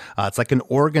dreams. It's like an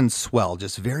organ swell,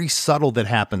 just very subtle that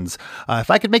happens.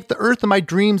 If I could make the earth and my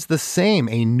dreams the same,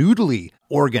 a noodly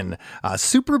organ.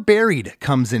 Super buried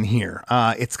comes in here.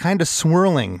 It's kind of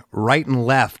swirling right and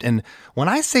left. And when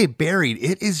I say buried,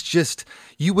 it is just,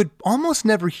 you would almost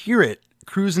never hear it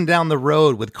cruising down the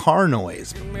road with car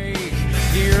noise. Make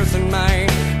the earth and my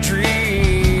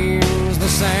dreams the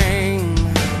same.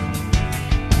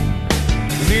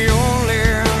 The only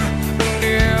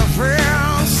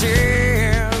difference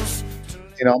is,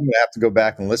 you know, I'm gonna have to go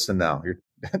back and listen now. You're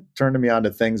turning me on to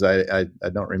things I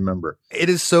don't remember. It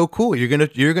is so cool. You're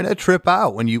gonna trip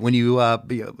out when you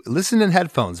listen in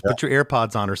headphones. Put your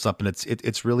AirPods on or something.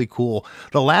 It's really cool.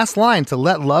 The last line, to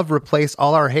let love replace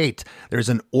all our hate. There's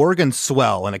an organ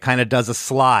swell and it kind of does a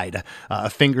slide,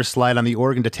 a finger slide on the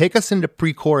organ to take us into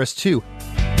pre-chorus too.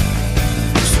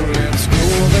 so let's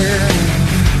go there.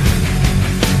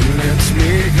 Let's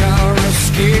make our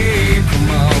escape.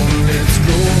 Come on, let's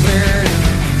go there.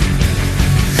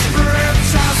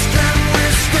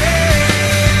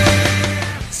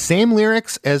 Same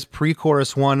lyrics as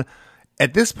pre-chorus 1.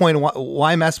 At this point,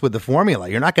 why mess with the formula?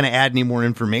 You're not going to add any more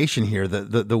information here.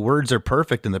 The words are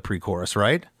perfect in the pre-chorus,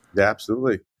 right? Yeah,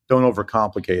 absolutely. Don't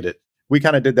overcomplicate it. We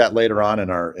kind of did that later on in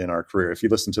our career. If you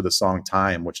listen to the song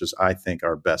Time, which is, I think,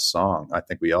 our best song, I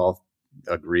think we all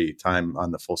agree Time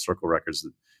on the Full Circle record is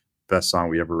the best song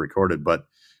we ever recorded. But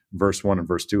verse 1 and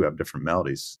verse 2 have different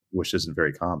melodies, which isn't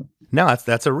very common. No,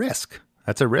 that's a risk.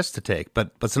 That's a risk to take,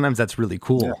 but sometimes that's really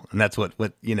cool, Yeah. and that's what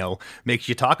you know makes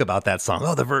you talk about that song.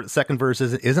 Oh, the second verse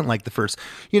isn't like the first.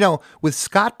 You know, with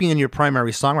Scott being your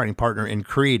primary songwriting partner in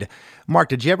Creed, Mark,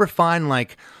 did you ever find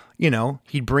like, you know,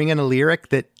 he'd bring in a lyric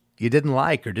that you didn't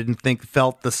like or didn't think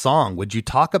felt the song? Would you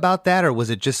talk about that, or was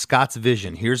it just Scott's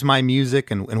vision? Here's my music,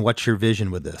 and what's your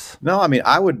vision with this? No, I mean,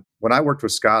 when I worked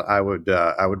with Scott, I would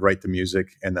write the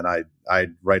music, and then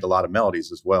I'd write a lot of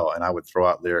melodies as well, and I would throw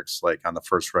out lyrics like on the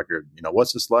first record, you know,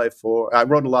 What's This Life For? I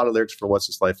wrote a lot of lyrics for What's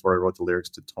This Life For? I wrote the lyrics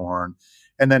to Torn,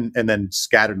 and then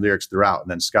scattered lyrics throughout,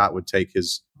 and then Scott would take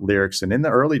his lyrics, and in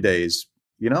the early days,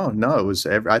 you know, no, it was,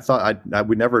 I thought I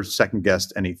would never second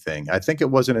guessed anything. I think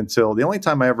it wasn't until the only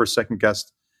time I ever second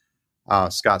guessed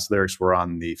Scott's lyrics were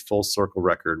on the Full Circle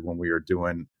record when we were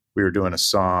doing we were doing a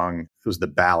song. It was the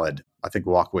ballad, I think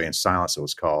Walk Away in Silence it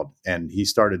was called. And he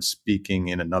started speaking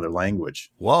in another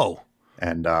language. Whoa.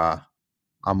 And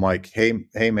I'm like,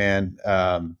 hey, man,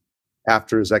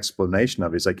 after his explanation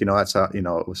of it, he's like, that's how,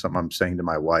 it was something I'm saying to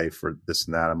my wife or this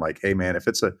and that. I'm like, hey, man, if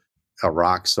it's a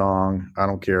rock song, I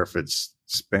don't care if it's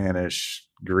Spanish,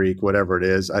 Greek, whatever it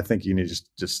is, I think you need to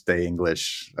just stay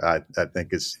English. I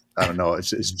think I don't know,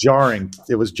 it's jarring.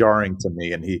 It was jarring to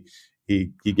me. And he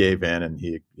gave in and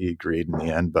he agreed in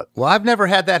the end. But well, I've never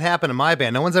had that happen in my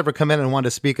band. No one's ever come in and wanted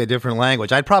to speak a different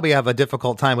language. I'd probably have a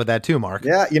difficult time with that too, Mark.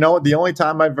 Yeah. The only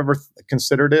time I've ever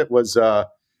considered it was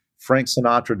Frank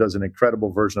Sinatra does an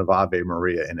incredible version of Ave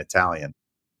Maria in Italian.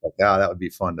 Like, that would be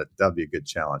fun. That'd be a good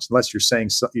challenge. Unless you're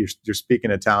saying you're speaking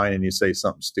Italian and you say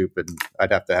something stupid, and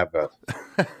I'd have to have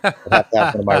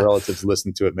one of my relatives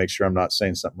listen to it, make sure I'm not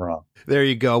saying something wrong. There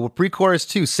you go. Well, pre-chorus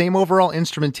 2, same overall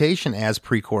instrumentation as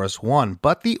pre-chorus 1,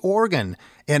 but the organ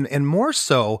and more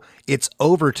so, its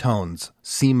overtones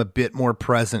seem a bit more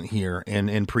present here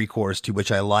in pre-chorus 2,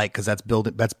 which I like because that's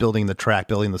building the track,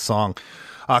 building the song.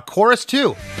 Chorus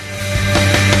 2.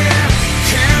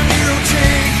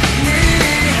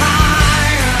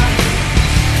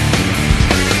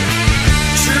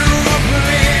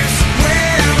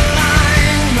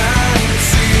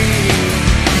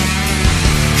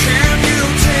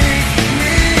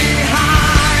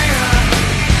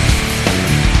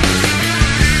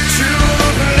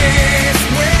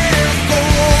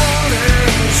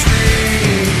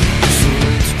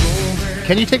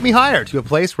 Can you take me higher to a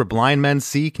place where blind men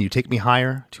see? Can you take me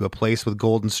higher to a place with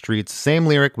golden streets? Same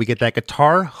lyric. We get that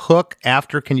guitar hook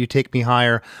after Can You Take Me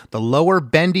Higher? The lower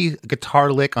bendy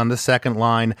guitar lick on the second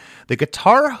line. The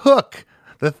guitar hook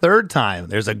the third time.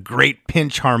 There's a great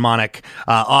pinch harmonic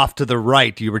off to the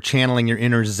right. You were channeling your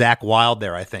inner Zakk Wylde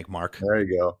there, I think, Mark. There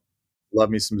you go. Love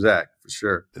me some Zakk, for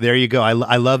sure. There you go. I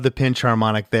love the pinch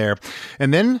harmonic there.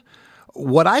 And then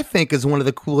what I think is one of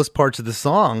the coolest parts of the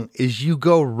song is you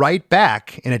go right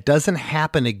back and it doesn't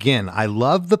happen again. I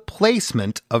love the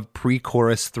placement of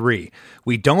pre-chorus 3.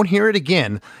 We don't hear it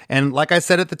again. And like I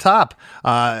said at the top,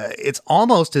 it's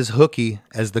almost as hooky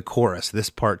as the chorus, this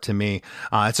part to me.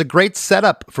 It's a great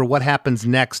setup for what happens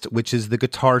next, which is the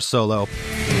guitar solo.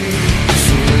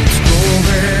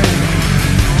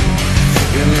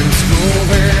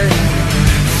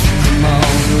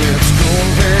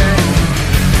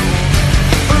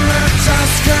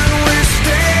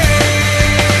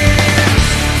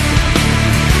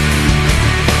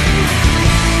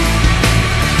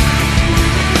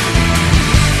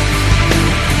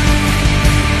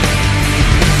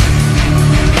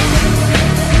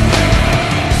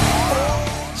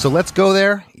 So let's go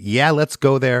there. Yeah, let's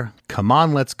go there. Come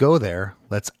on, let's go there.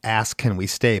 Let's ask, can we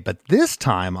stay? But this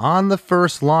time on the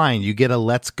first line, you get a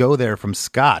let's go there from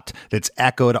Scott that's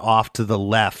echoed off to the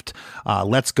left.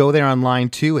 Let's go there on line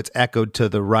 2. It's echoed to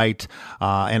the right.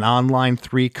 And on line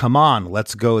 3, come on,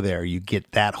 let's go there. You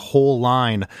get that whole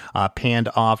line panned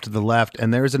off to the left.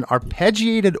 And there's an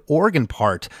arpeggiated organ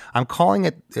part. I'm calling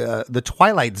it the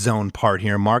Twilight Zone part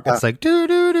here, Mark. It's like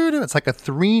do-do-do-do. It's like a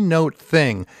 3-note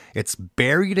thing. It's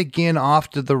buried again off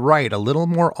to the right, a little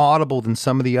more audible than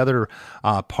some of the other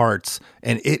parts,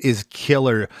 and it is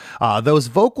killer. Those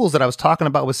vocals that I was talking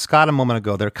about with Scott a moment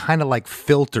ago, they're kind of like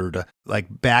filtered,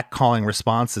 like back calling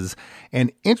responses.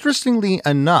 And interestingly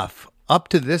enough, up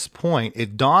to this point,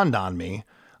 it dawned on me.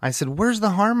 I said, where's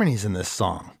the harmonies in this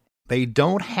song? They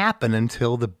don't happen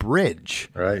until the bridge.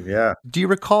 Right, yeah. Do you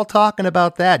recall talking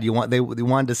about that? They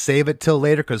wanted to save it till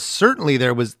later? Because certainly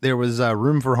there was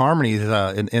room for harmonies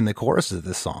in the choruses of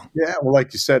this song. Yeah, well,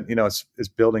 like you said, it's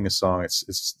building a song.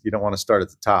 It's you don't want to start at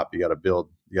the top. You got to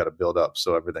build up.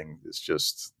 So everything is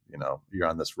just, you're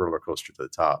on this roller coaster to the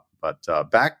top. But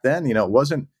back then, it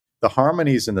wasn't, the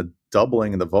harmonies and the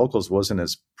doubling and the vocals wasn't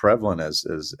as prevalent as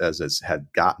it had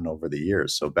gotten over the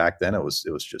years. So back then it was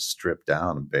just stripped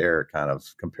down and bare, kind of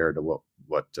compared to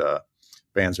what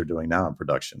bands are doing now in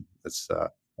production. It's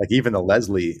like even the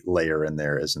Leslie layer in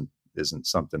there isn't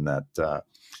something that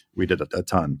we did a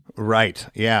ton. Right.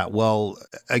 Yeah. Well,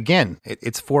 again,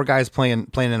 it's 4 guys playing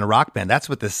in a rock band. That's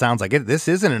what this sounds like. This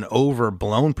isn't an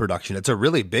overblown production. It's a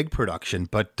really big production,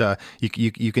 but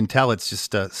you can tell it's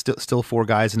just still 4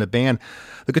 guys in a band.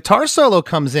 The guitar solo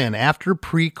comes in after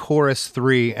pre-chorus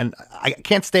 3, and I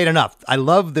can't state enough. I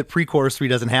love that pre-chorus 3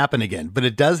 doesn't happen again, but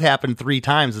it does happen 3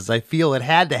 times, as I feel it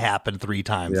had to happen 3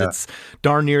 times. Yeah. It's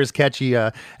darn near as catchy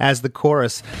as the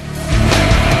chorus.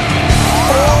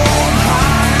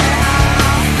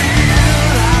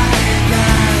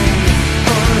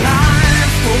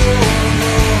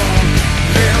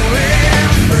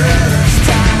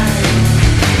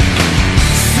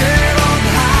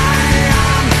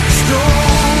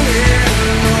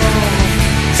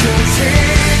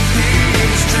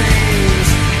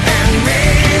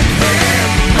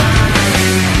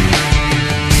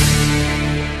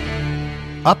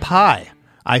 Up high,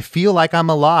 I feel like I'm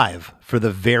alive for the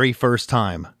very first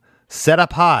time. Set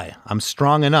up high, I'm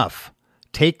strong enough.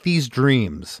 Take these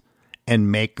dreams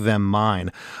and make them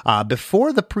mine.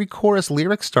 Before the pre-chorus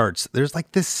lyric starts, there's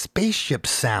like this spaceship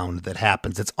sound that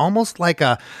happens. It's almost like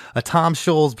a Tom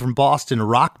Scholz from Boston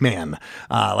Rockman,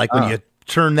 like when you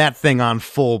turn that thing on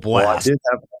full blast. Well,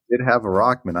 I did have a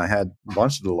Rockman. I had a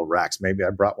bunch of little racks. Maybe I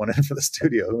brought one in for the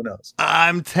studio. Who knows?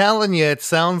 I'm telling you, it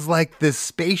sounds like this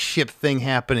spaceship thing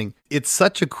happening. It's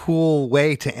such a cool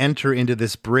way to enter into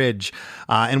this bridge.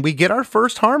 And we get our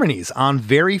first harmonies on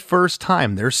very first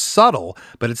time. They're subtle,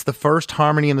 but it's the first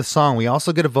harmony in the song. We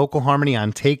also get a vocal harmony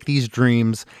on Take These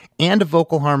Dreams and a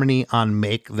vocal harmony on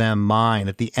Make Them Mine.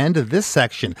 At the end of this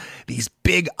section, these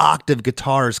big octave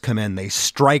guitars come in. They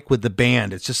strike with the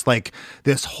band. It's just like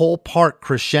this whole part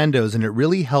crescendos, and it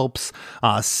really helps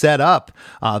set up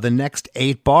the next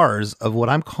 8 bars of what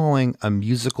I'm calling a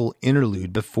musical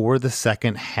interlude before the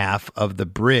second half of the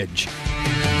bridge.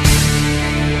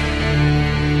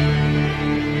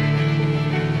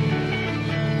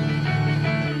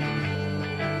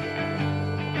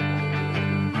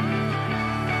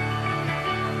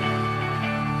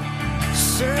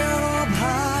 Set up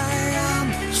high,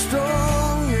 I'm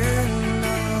strong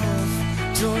enough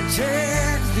to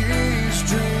take these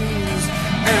dreams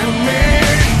and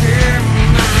make them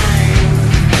mine.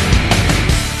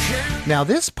 Now,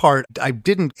 this part, I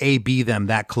didn't A-B them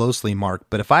that closely, Mark,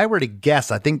 but if I were to guess,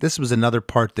 I think this was another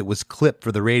part that was clipped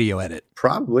for the radio edit.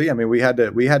 Probably. I mean, we had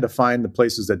to find the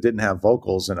places that didn't have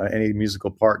vocals in any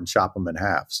musical part and chop them in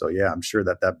half. So yeah, I'm sure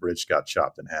that bridge got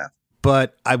chopped in half.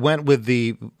 But I went with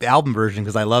the album version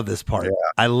because I love this part. Yeah.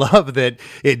 I love that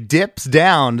it dips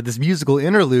down to this musical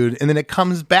interlude and then it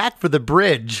comes back for the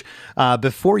bridge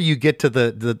before you get to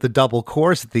the double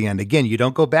chorus at the end. Again, you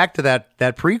don't go back to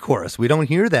that pre-chorus. We don't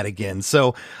hear that again.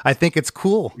 So I think it's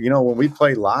cool. You know, when we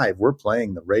play live, we're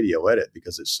playing the radio edit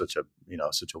because it's such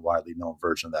a widely known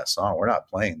version of that song. We're not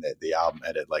playing the album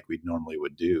edit like we normally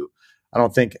would do. I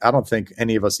don't think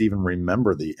any of us even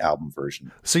remember the album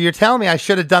version. So you're telling me I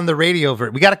should have done the radio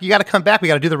version? You got to come back. We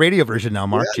got to do the radio version now,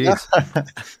 Mark. Yeah, Jeez.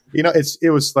 You know, it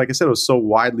was like I said, it was so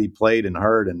widely played and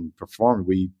heard and performed.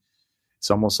 It's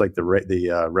almost like the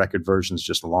record version is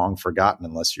just long forgotten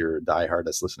unless you're a diehard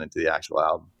that's listening to the actual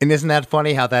album. And isn't that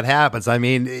funny how that happens? I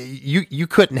mean, you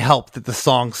couldn't help that the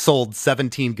song sold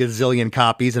 17 gazillion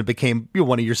copies and became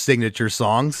one of your signature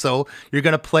songs. So you're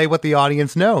going to play what the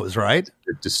audience knows, right?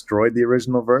 It destroyed the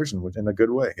original version in a good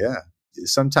way. Yeah.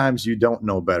 Sometimes you don't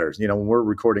know better. You know, when we're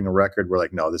recording a record, we're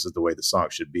like, no, this is the way the song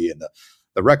should be. And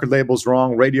the record label's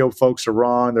wrong. Radio folks are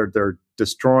wrong. They're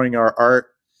destroying our art.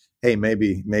 Hey,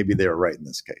 maybe they were right in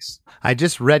this case. I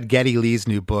just read Geddy Lee's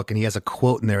new book, and he has a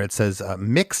quote in there. It says,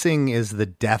 mixing is the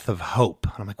death of hope.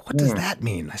 And I'm like, what does that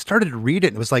mean? I started to read it,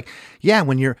 and it was like, yeah,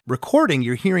 when you're recording,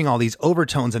 you're hearing all these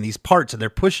overtones and these parts, and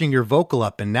they're pushing your vocal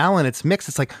up. And now when it's mixed,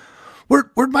 it's like,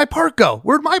 where'd my part go?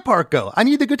 Where'd my part go? I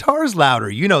need the guitars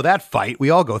louder. You know that fight. We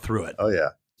all go through it. Oh, yeah.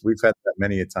 We've had that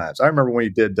many a times. I remember when we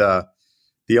did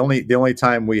the only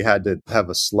time we had to have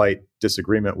a slight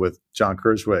disagreement with John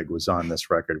Kurzweig was on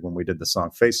this record when we did the song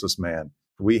Faceless Man.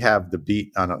 We have the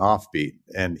beat on an offbeat,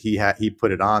 and he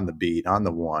put it on the beat on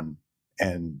the one,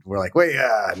 and we're like, wait,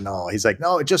 no. He's like,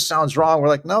 no, it just sounds wrong. We're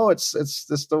like, no, it's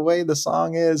just the way the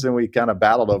song is, and we kind of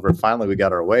battled over it. Finally, we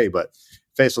got our way, but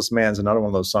Faceless Man's another one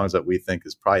of those songs that we think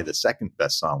is probably the second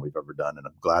best song we've ever done, and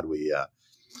I'm glad we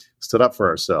stood up for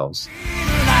ourselves.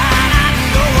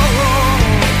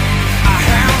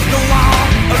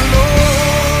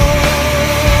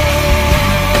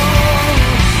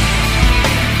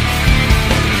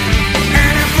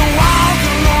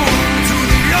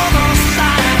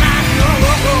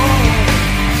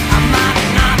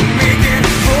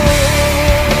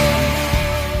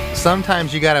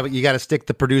 Sometimes you gotta stick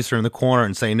the producer in the corner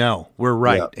and say, no, we're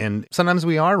right. Yeah. And sometimes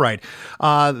we are right.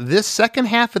 This second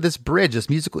half of this bridge,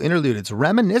 this musical interlude, it's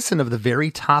reminiscent of the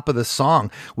very top of the song.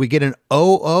 We get an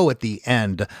oh at the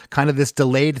end, kind of this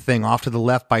delayed thing off to the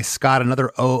left by Scott,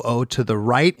 another oh to the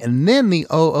right. And then the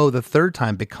oh the third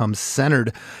time becomes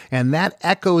centered. And that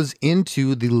echoes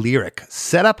into the lyric,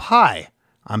 set up high,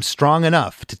 I'm strong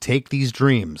enough to take these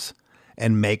dreams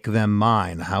and make them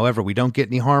mine. However, we don't get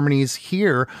any harmonies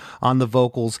here on the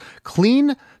vocals.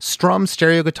 Clean strum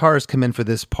stereo guitars come in for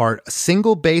this part,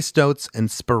 single bass notes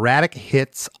and sporadic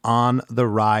hits on the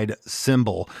ride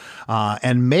cymbal.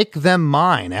 And make them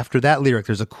mine. After that lyric,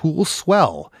 there's a cool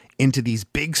swell into these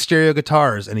big stereo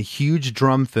guitars and a huge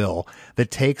drum fill that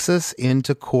takes us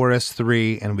into chorus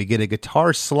 3, and we get a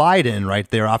guitar slide in right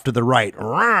there off to the right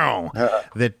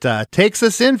that takes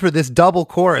us in for this double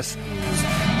chorus.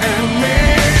 And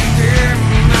make them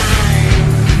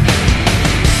mine.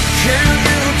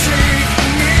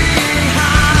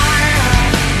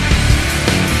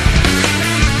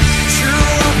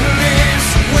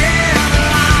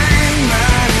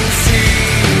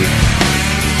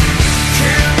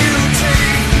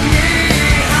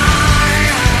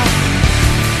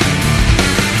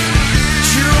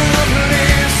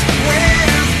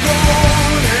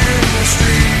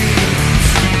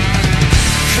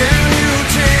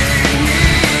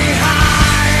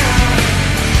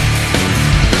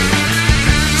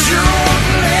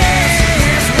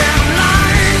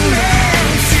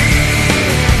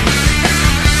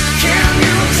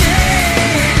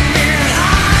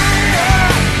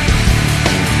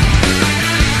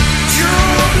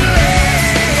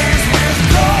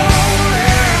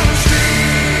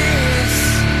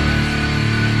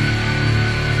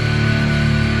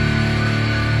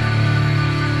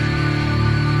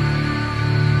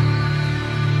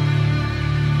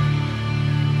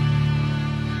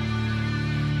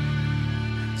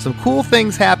 Some cool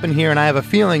things happen here, and I have a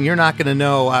feeling you're not going to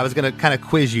know. I was going to kind of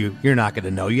quiz you. You're not going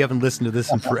to know. You haven't listened to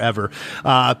this in forever.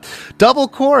 Double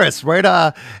chorus right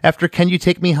after Can You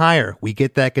Take Me Higher? We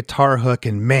get that guitar hook,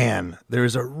 and man,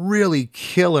 there's a really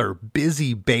killer,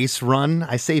 busy bass run.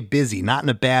 I say busy, not in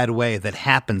a bad way, that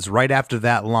happens right after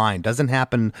that line. Doesn't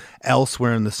happen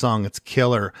elsewhere in the song. It's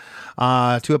killer.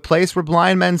 To a place where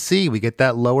blind men see. We get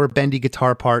that lower bendy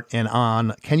guitar part, and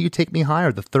on Can You Take Me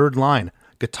Higher? The third line.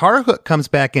 Guitar hook comes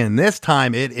back in. This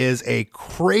time it is a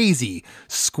crazy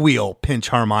squeal pinch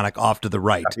harmonic off to the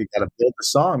right. You got to build the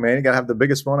song, man. You got to have the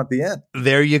biggest one at the end.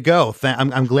 There you go.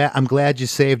 I'm glad you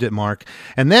saved it, Mark.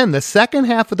 And then the second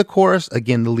half of the chorus,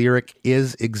 again, the lyric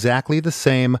is exactly the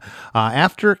same.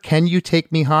 After Can You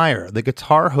Take Me Higher? The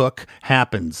guitar hook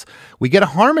happens. We get a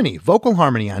harmony, vocal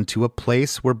harmony, onto a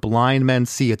place where blind men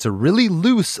see. It's a really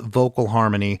loose vocal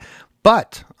harmony,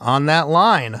 but on that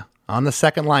line, on the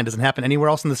second line, doesn't happen anywhere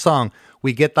else in the song,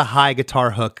 we get the high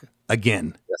guitar hook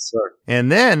again. Yes, sir. And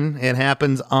then it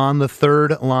happens on the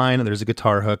third line, there's a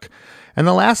guitar hook. And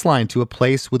the last line, To a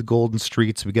Place with Golden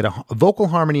Streets, we get a vocal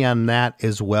harmony on that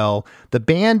as well. The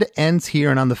band ends here,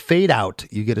 and on the fade out,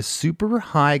 you get a super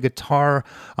high guitar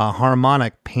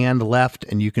harmonic panned left,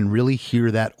 and you can really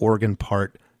hear that organ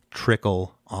part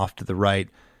trickle off to the right,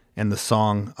 and the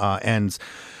song ends.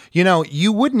 You know,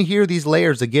 you wouldn't hear these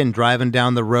layers again driving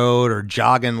down the road or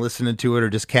jogging, listening to it, or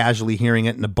just casually hearing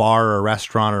it in a bar or a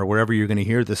restaurant or wherever you're going to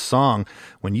hear this song.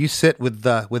 When you sit with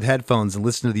headphones and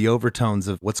listen to the overtones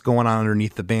of what's going on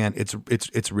underneath the band,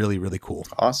 it's really, really cool.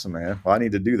 Awesome, man. Well, I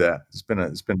need to do that. It's been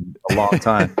a long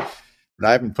time. And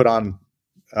I haven't put on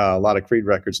a lot of Creed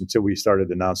records until we started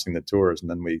announcing the tours, and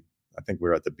then I think we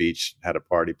were at the beach, had a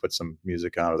party, put some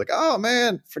music on. I was like, oh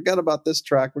man, forget about this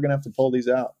track. We're going to have to pull these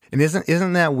out. And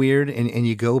isn't that weird? And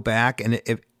you go back, and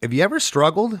have you ever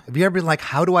struggled? Have you ever been like,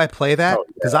 how do I play that?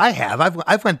 Because I have.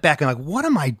 I've went back and like, what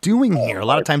am I doing here? A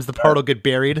lot of times the part will get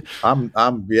buried. I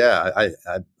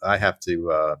have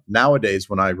to, nowadays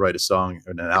when I write a song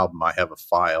and an album, I have a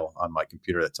file on my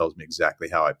computer that tells me exactly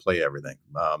how I play everything.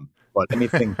 But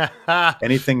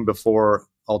anything before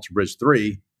Ultra Bridge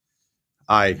 3,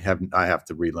 I have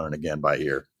to relearn again by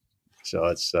ear. So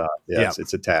it's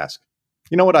a task.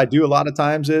 You know what I do a lot of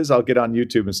times is I'll get on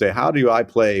YouTube and say, how do I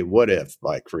play What If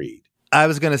by Creed? I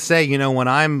was going to say, when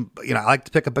I like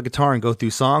to pick up a guitar and go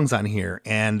through songs on here,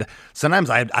 and sometimes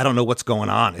I don't know what's going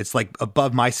on. It's like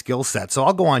above my skill set. So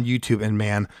I'll go on YouTube and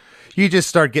man, you just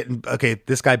start getting, okay,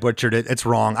 this guy butchered it. It's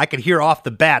wrong. I could hear off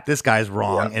the bat, this guy's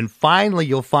wrong. Yeah. And finally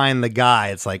you'll find the guy.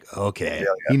 It's like, okay,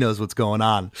 he knows what's going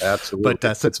on. Absolutely.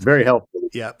 But it's very helpful.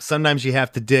 Yeah. Sometimes you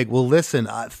have to dig. Well, listen,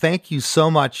 thank you so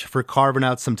much for carving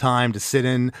out some time to sit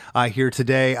in here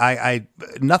today. I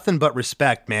nothing but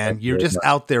respect, man. You're just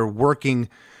out there working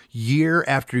year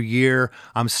after year.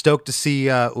 I'm stoked to see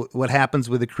what happens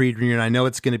with the Creed reunion. I know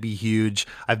it's going to be huge.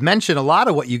 I've mentioned a lot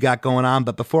of what you got going on,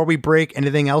 but before we break,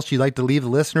 anything else you'd like to leave the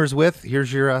listeners with?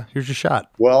 Here's your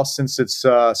shot. Well, since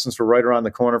we're right around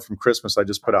the corner from Christmas, I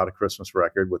just put out a Christmas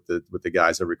record with the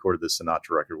guys I recorded this Sinatra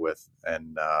record with,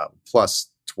 and plus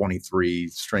 23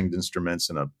 stringed instruments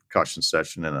and a percussion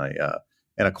section and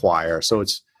a choir. So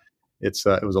it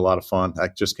was a lot of fun.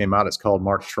 That just came out. It's called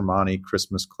Mark Tremonti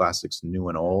Christmas Classics New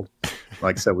and Old.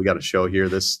 Like I said, we got a show here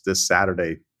this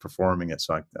Saturday performing it.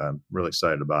 So I'm really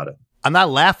excited about it. I'm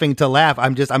not laughing to laugh.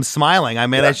 I'm smiling. I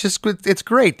mean, it's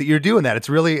great that you're doing that.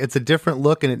 It's a different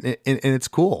look and it's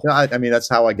cool. Yeah, I mean, that's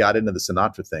how I got into the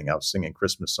Sinatra thing. I was singing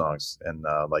Christmas songs and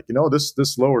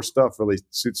this lower stuff really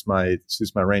suits my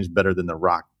range better than the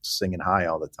rock singing high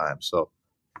all the time. So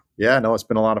yeah, no, it's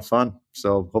been a lot of fun.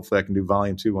 So hopefully I can do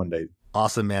volume 2 one day.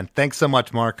 Awesome, man. Thanks so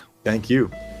much, Mark. Thank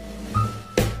you.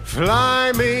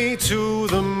 Fly me to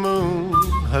the moon,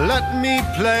 let me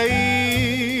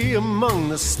play among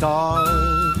the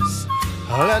stars.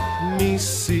 Let me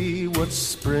see what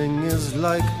spring is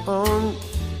like on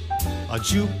a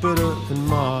Jupiter and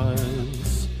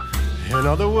Mars. In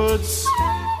other words,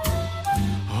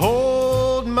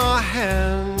 hold my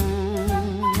hand.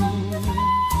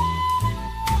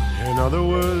 In other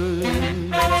words,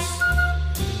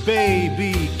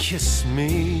 baby, kiss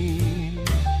me.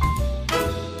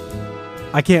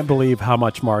 I can't believe how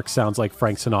much Mark sounds like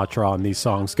Frank Sinatra on these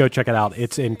songs. Go check it out.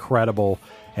 It's incredible.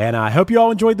 And I hope you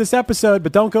all enjoyed this episode,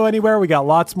 but don't go anywhere. We got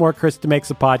lots more Chris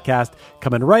DeMakes a podcast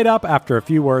coming right up after a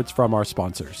few words from our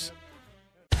sponsors.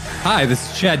 Hi,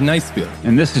 this is Chad Nicefield.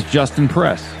 And this is Justin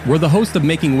Press. We're the host of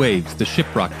Making Waves, the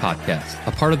Shiprock podcast,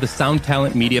 a part of the Sound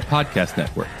Talent Media Podcast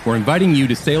Network. We're inviting you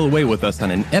to sail away with us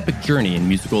on an epic journey in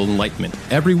musical enlightenment.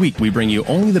 Every week, we bring you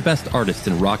only the best artists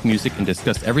in rock music and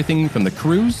discuss everything from the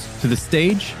cruise, to the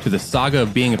stage, to the saga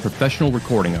of being a professional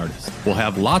recording artist. We'll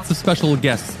have lots of special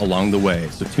guests along the way,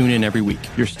 so tune in every week.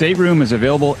 Your stateroom is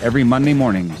available every Monday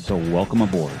morning, so welcome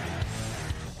aboard.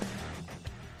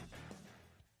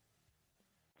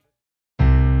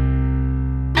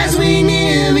 As we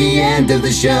near the end of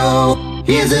the show,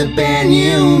 here's a band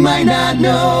you might not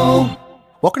know.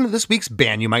 Welcome to this week's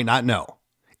Band You Might Not Know.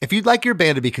 If you'd like your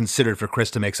band to be considered for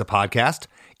Chris DeMakes a Podcast,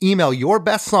 email your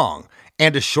best song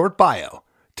and a short bio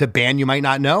to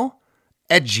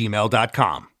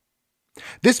bandyoumighttnotknow@gmail.com.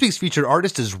 This week's featured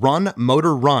artist is Run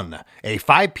Motor Run, a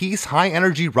 5-piece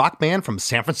high-energy rock band from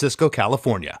San Francisco,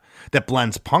 California, that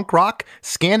blends punk rock,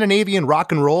 Scandinavian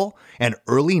rock and roll, and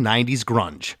early 90s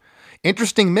grunge.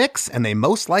 Interesting mix, and they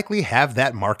most likely have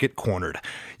that market cornered.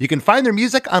 You can find their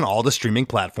music on all the streaming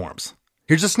platforms.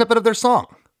 Here's a snippet of their song,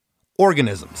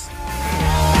 Organisms.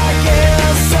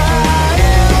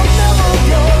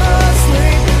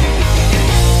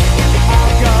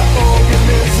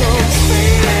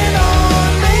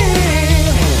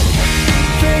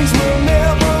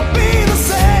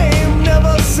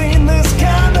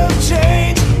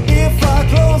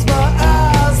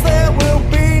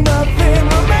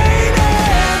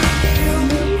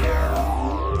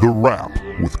 The Wrap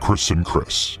with Chris and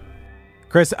Chris.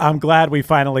 Chris, I'm glad we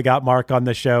finally got Mark on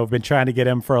the show. I've been trying to get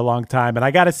him for a long time. And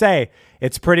I got to say,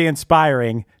 it's pretty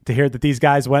inspiring to hear that these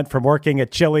guys went from working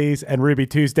at Chili's and Ruby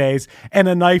Tuesdays and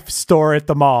a knife store at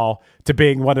the mall to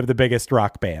being one of the biggest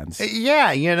rock bands.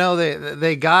 Yeah, you know,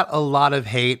 they got a lot of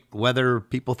hate, whether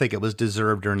people think it was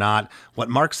deserved or not. What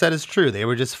Mark said is true. They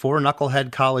were just 4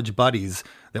 knucklehead college buddies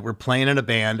that were playing in a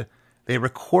band. They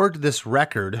recorded this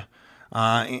record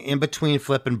in between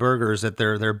flipping burgers at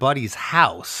their buddy's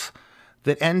house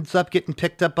that ends up getting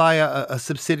picked up by a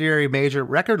subsidiary major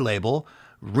record label,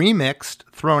 remixed,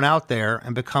 thrown out there,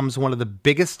 and becomes one of the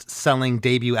biggest selling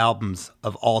debut albums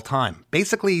of all time.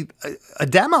 Basically, a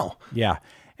demo. Yeah.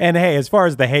 And hey, as far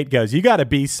as the hate goes, you got to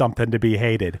be something to be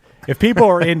hated. If people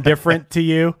are indifferent to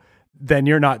you, then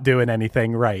you're not doing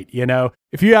anything right. You know,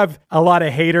 if you have a lot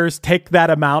of haters, take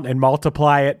that amount and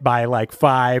multiply it by like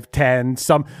 5, 10,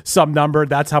 some number.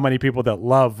 That's how many people that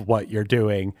love what you're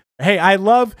doing. Hey, I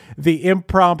love the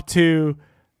impromptu,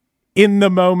 in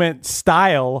the moment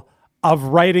style of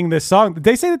writing this song. Did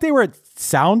they say that they were at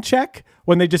sound check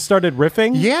when they just started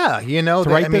riffing? Yeah, you know, to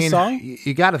write this song.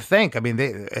 You got to think. I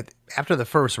mean, after the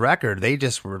first record, they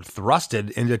just were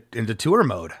thrusted into tour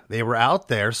mode. They were out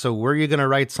there. So where are you going to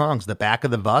write songs? The back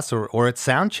of the bus or at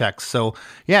sound checks? So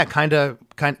yeah, kind of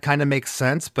makes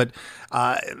sense. But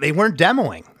they weren't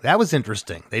demoing. That was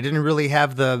interesting. They didn't really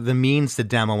have the means to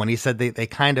demo. When he said they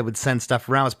kind of would send stuff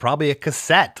around, it's probably a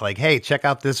cassette. Like, hey, check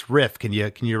out this riff. Can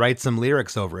you write some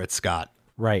lyrics over it, Scott?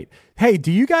 Right. Hey, do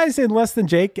you guys in Less Than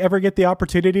Jake ever get the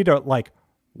opportunity to like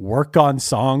work on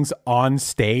songs on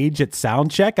stage at sound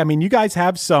check? I mean, you guys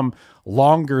have some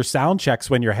longer sound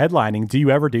checks when you're headlining. Do you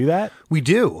ever do that? We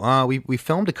do. We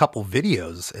filmed a couple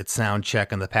videos at sound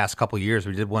check in the past couple years.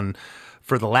 We did one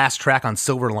for the last track on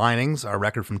Silver Linings, our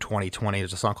record from 2020.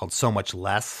 There's a song called So Much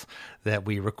Less that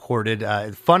we recorded.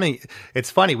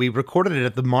 It's funny. We recorded it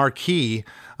at the Marquee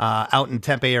out in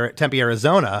Tempe,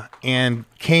 Arizona, and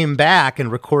came back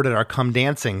and recorded our Come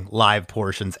Dancing live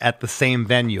portions at the same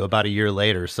venue about a year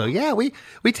later. So yeah, we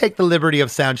take the liberty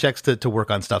of sound checks to work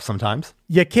on stuff sometimes.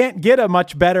 You can't get a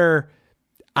much better,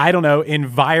 I don't know,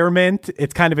 environment.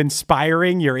 It's kind of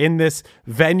inspiring. You're in this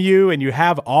venue and you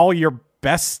have all your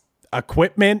best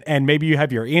equipment and maybe you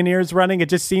have your in-ears running. It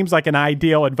just seems like an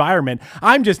ideal environment.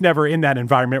 I'm just never in that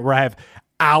environment where I have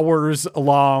hours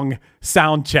long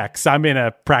sound checks. I'm in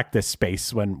a practice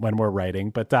space when we're writing,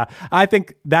 but I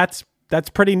think that's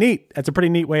pretty neat. That's a pretty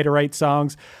neat way to write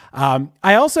songs.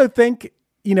 I also think,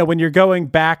 you know, when you're going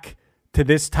back to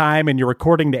this time and you're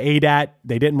recording to ADAT,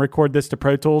 they didn't record this to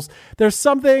Pro Tools. There's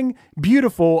something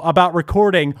beautiful about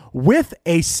recording with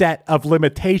a set of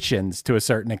limitations to a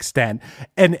certain extent.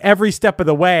 And every step of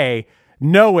the way,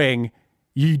 knowing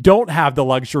you don't have the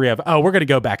luxury of, oh, we're going to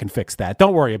go back and fix that.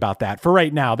 Don't worry about that. For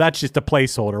right now, that's just a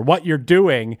placeholder. What you're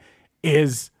doing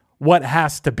is what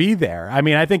has to be there. I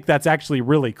mean, I think that's actually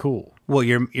really cool. Well,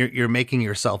 you're making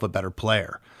yourself a better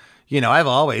player. You know, I've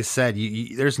always said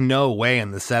there's no way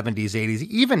in the 70s, 80s,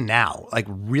 even now, like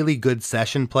really good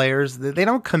session players, they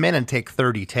don't come in and take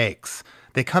 30 takes.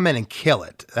 they come in and kill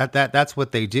it. That's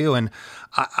what they do. And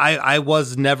I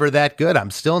was never that good.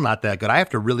 I'm still not that good. I have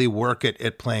to really work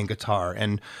at playing guitar.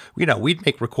 And, we'd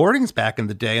make recordings back in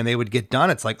the day and they would get done.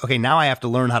 It's like, okay, now I have to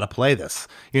learn how to play this.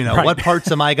 Right. What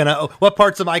parts am I going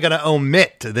to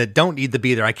omit that don't need to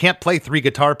be there? I can't play 3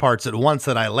 guitar parts at once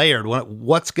that I layered.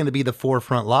 What's going to be the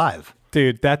forefront live?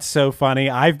 Dude, that's so funny.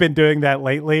 I've been doing that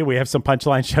lately. We have some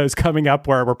Punchline shows coming up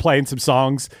where we're playing some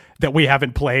songs that we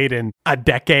haven't played in a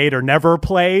decade or never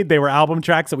played. They were album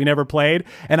tracks that we never played.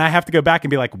 And I have to go back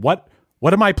and be like, what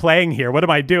am I playing here? What am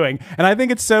I doing? And I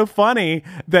think it's so funny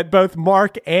that both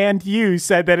Mark and you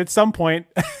said that at some point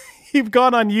you've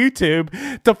gone on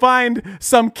YouTube to find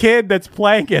some kid that's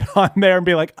playing it on there and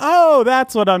be like, oh,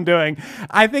 that's what I'm doing.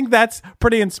 I think that's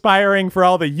pretty inspiring for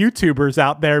all the YouTubers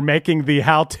out there making the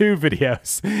how-to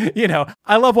videos.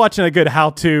 I love watching a good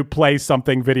how-to play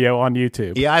something video on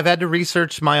YouTube. Yeah, I've had to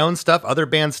research my own stuff, other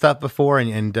band stuff before,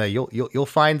 and you'll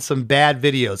find some bad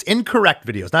videos, incorrect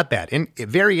videos, not bad,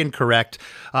 very incorrect.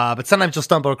 But sometimes you'll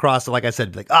stumble across it, like I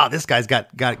said, like, oh, this guy's got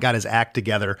his act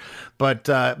together. But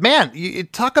man, you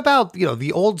talk about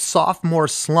the old sophomore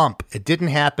slump. It didn't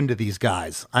happen to these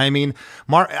guys. I mean,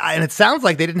 and it sounds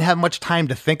like they didn't have much time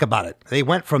to think about it. They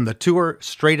went from the tour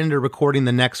straight into recording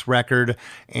the next record.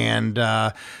 And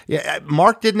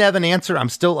Mark didn't have an answer. I'm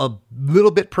still a little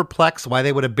bit perplexed why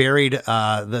they would have buried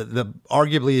the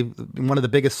arguably one of the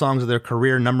biggest songs of their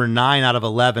career, number 9 out of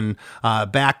 11,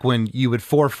 back when you would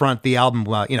forefront the album.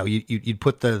 You'd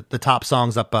put the top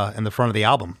songs up in the front of the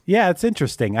album. Yeah, it's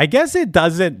interesting. I guess it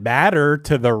doesn't matter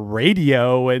to the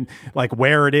radio and like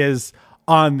where it is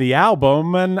on the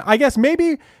album. And I guess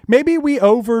maybe we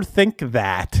overthink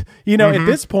that. At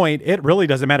this point, it really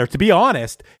doesn't matter. To be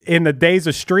honest, in the days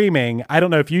of streaming, I don't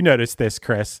know if you noticed this,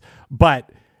 Chris,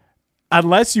 but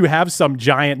unless you have some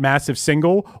giant, massive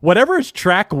single, whatever is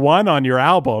track 1 on your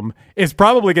album is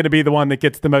probably going to be the one that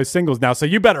gets the most singles now. So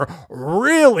you better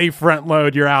really front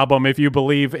load your album if you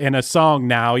believe in a song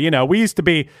now. We used to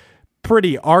be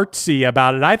pretty artsy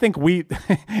about it. I think we,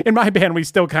 in my band, we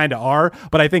still kind of are,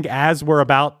 but I think as we're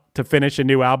about to finish a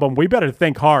new album, we better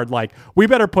think hard. Like, we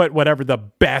better put whatever the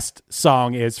best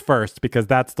song is first, because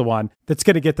that's the one that's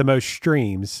going to get the most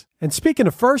streams. And speaking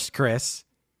of first, Chris,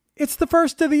 it's the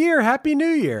first of the year. Happy New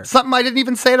Year. Something I didn't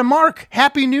even say to Mark.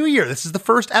 Happy New Year. This is the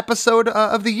first episode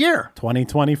of the year.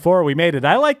 2024. We made it.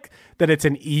 I like that it's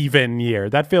an even year.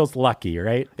 That feels lucky,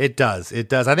 right? It does. It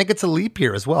does. I think it's a leap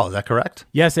year as well. Is that correct?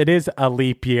 Yes, it is a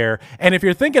leap year. And if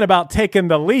you're thinking about taking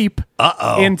the leap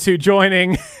into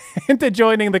joining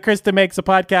the Chris DeMakes a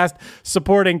Podcast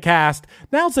supporting cast,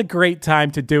 now's a great time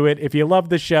to do it. If you love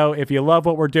the show, if you love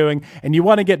what we're doing, and you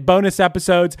want to get bonus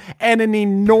episodes and an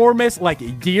enormous,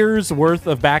 years worth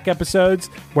of back episodes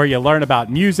where you learn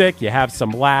about music, you have some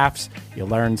laughs, you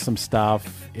learn some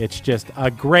stuff. It's just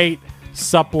a great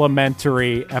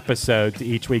supplementary episode to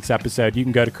each week's episode. You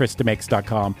can go to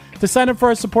chrisdemakes.com to sign up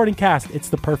for a supporting cast. It's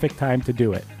the perfect time to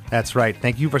do it. That's right.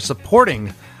 Thank you for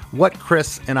supporting what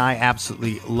Chris and I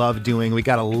absolutely love doing. We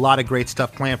got a lot of great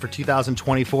stuff planned for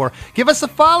 2024. Give us a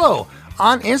follow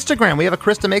on Instagram. We have a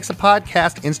Chris DeMakes a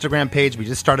Podcast Instagram page. We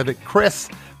just started it. Chris,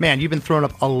 man, you've been throwing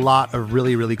up a lot of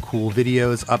really, really cool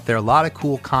videos up there. A lot of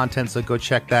cool content, so go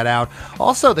check that out.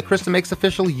 Also, the Chris DeMakes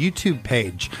official YouTube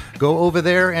page. Go over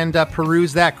there and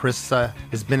peruse that. Chris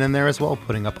has been in there as well,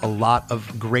 putting up a lot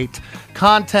of great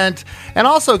content. And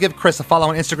also give Chris a follow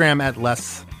on Instagram at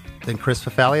less than Chris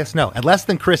Fafalius? No, at less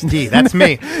than Chris D. That's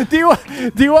me. Do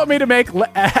you want me to make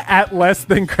at less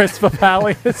than Chris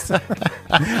Fafalius?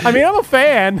 I mean, I'm a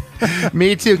fan.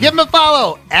 Me too. Give him a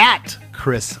follow at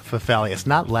Chris Fafalius,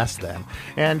 not less than.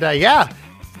 And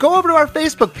go over to our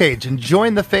Facebook page and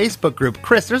join the Facebook group.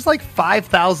 Chris, there's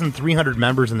 5,300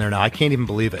 members in there now. I can't even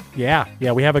believe it. Yeah,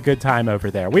 we have a good time over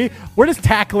there. We're just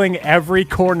tackling every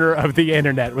corner of the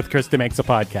internet with Chris DeMakes a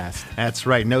Podcast. That's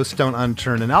right. No stone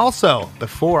unturned. And also,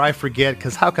 before I forget,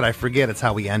 because how could I forget? It's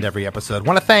how we end every episode. I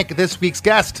want to thank this week's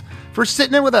guest for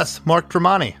sitting in with us, Mark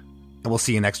Tremonti. And we'll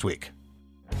see you next week.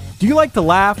 Do you like to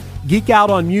laugh, geek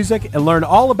out on music, and learn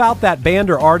all about that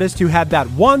band or artist who had that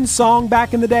one song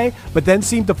back in the day, but then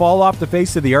seemed to fall off the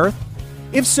face of the earth?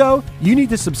 If so, you need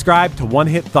to subscribe to One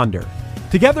Hit Thunder.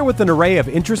 Together with an array of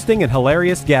interesting and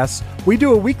hilarious guests, we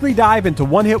do a weekly dive into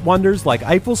one-hit wonders like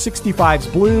Eiffel 65's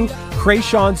Blue,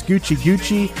 Krayshawn's Gucci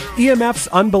Gucci, EMF's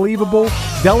Unbelievable,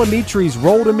 Delamitri's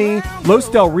Roll to Me, Los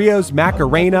Del Rio's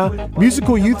Macarena,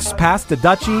 Musical Youth's Pass the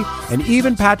Dutchie, and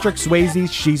even Patrick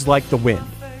Swayze's She's Like the Wind.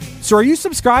 So are you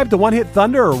subscribed to One Hit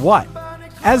Thunder or what?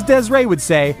 As Desiree would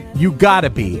say, you gotta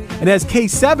be. And as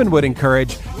K7 would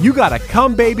encourage, you gotta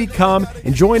come baby come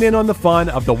and join in on the fun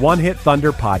of the One Hit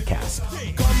Thunder podcast.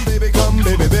 Come baby come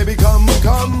come, baby, baby, come,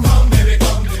 come. Come, baby,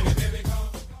 come, baby, baby, come.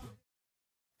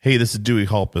 Hey, this is Dewey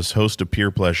Halpus, host of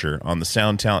Peer Pleasure on the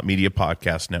Sound Talent Media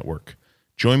Podcast Network.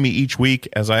 Join me each week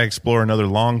as I explore another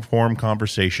long-form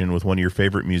conversation with one of your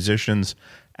favorite musicians,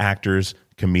 actors,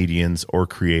 comedians, or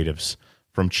creatives.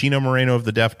 From Chino Moreno of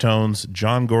the Deftones,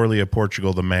 John Gorley of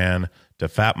Portugal the Man, to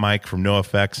Fat Mike from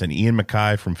NoFX and Ian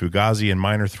MacKaye from Fugazi and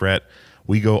Minor Threat,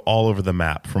 we go all over the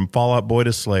map. From Fall Out Boy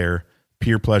to Slayer,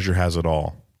 Peer Pleasure has it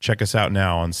all. Check us out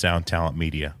now on Sound Talent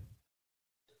Media.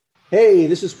 Hey,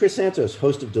 this is Chris Santos,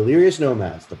 host of Delirious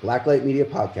Nomads, the Blacklight Media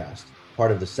Podcast,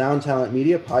 part of the Sound Talent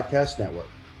Media Podcast Network.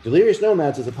 Delirious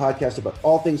Nomads is a podcast about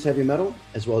all things heavy metal,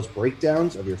 as well as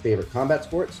breakdowns of your favorite combat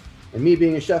sports. And me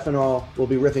being a chef and all, we'll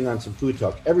be riffing on some food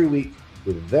talk every week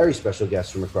with very special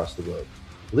guests from across the globe.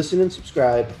 Listen and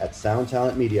subscribe at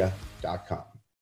soundtalentmedia.com.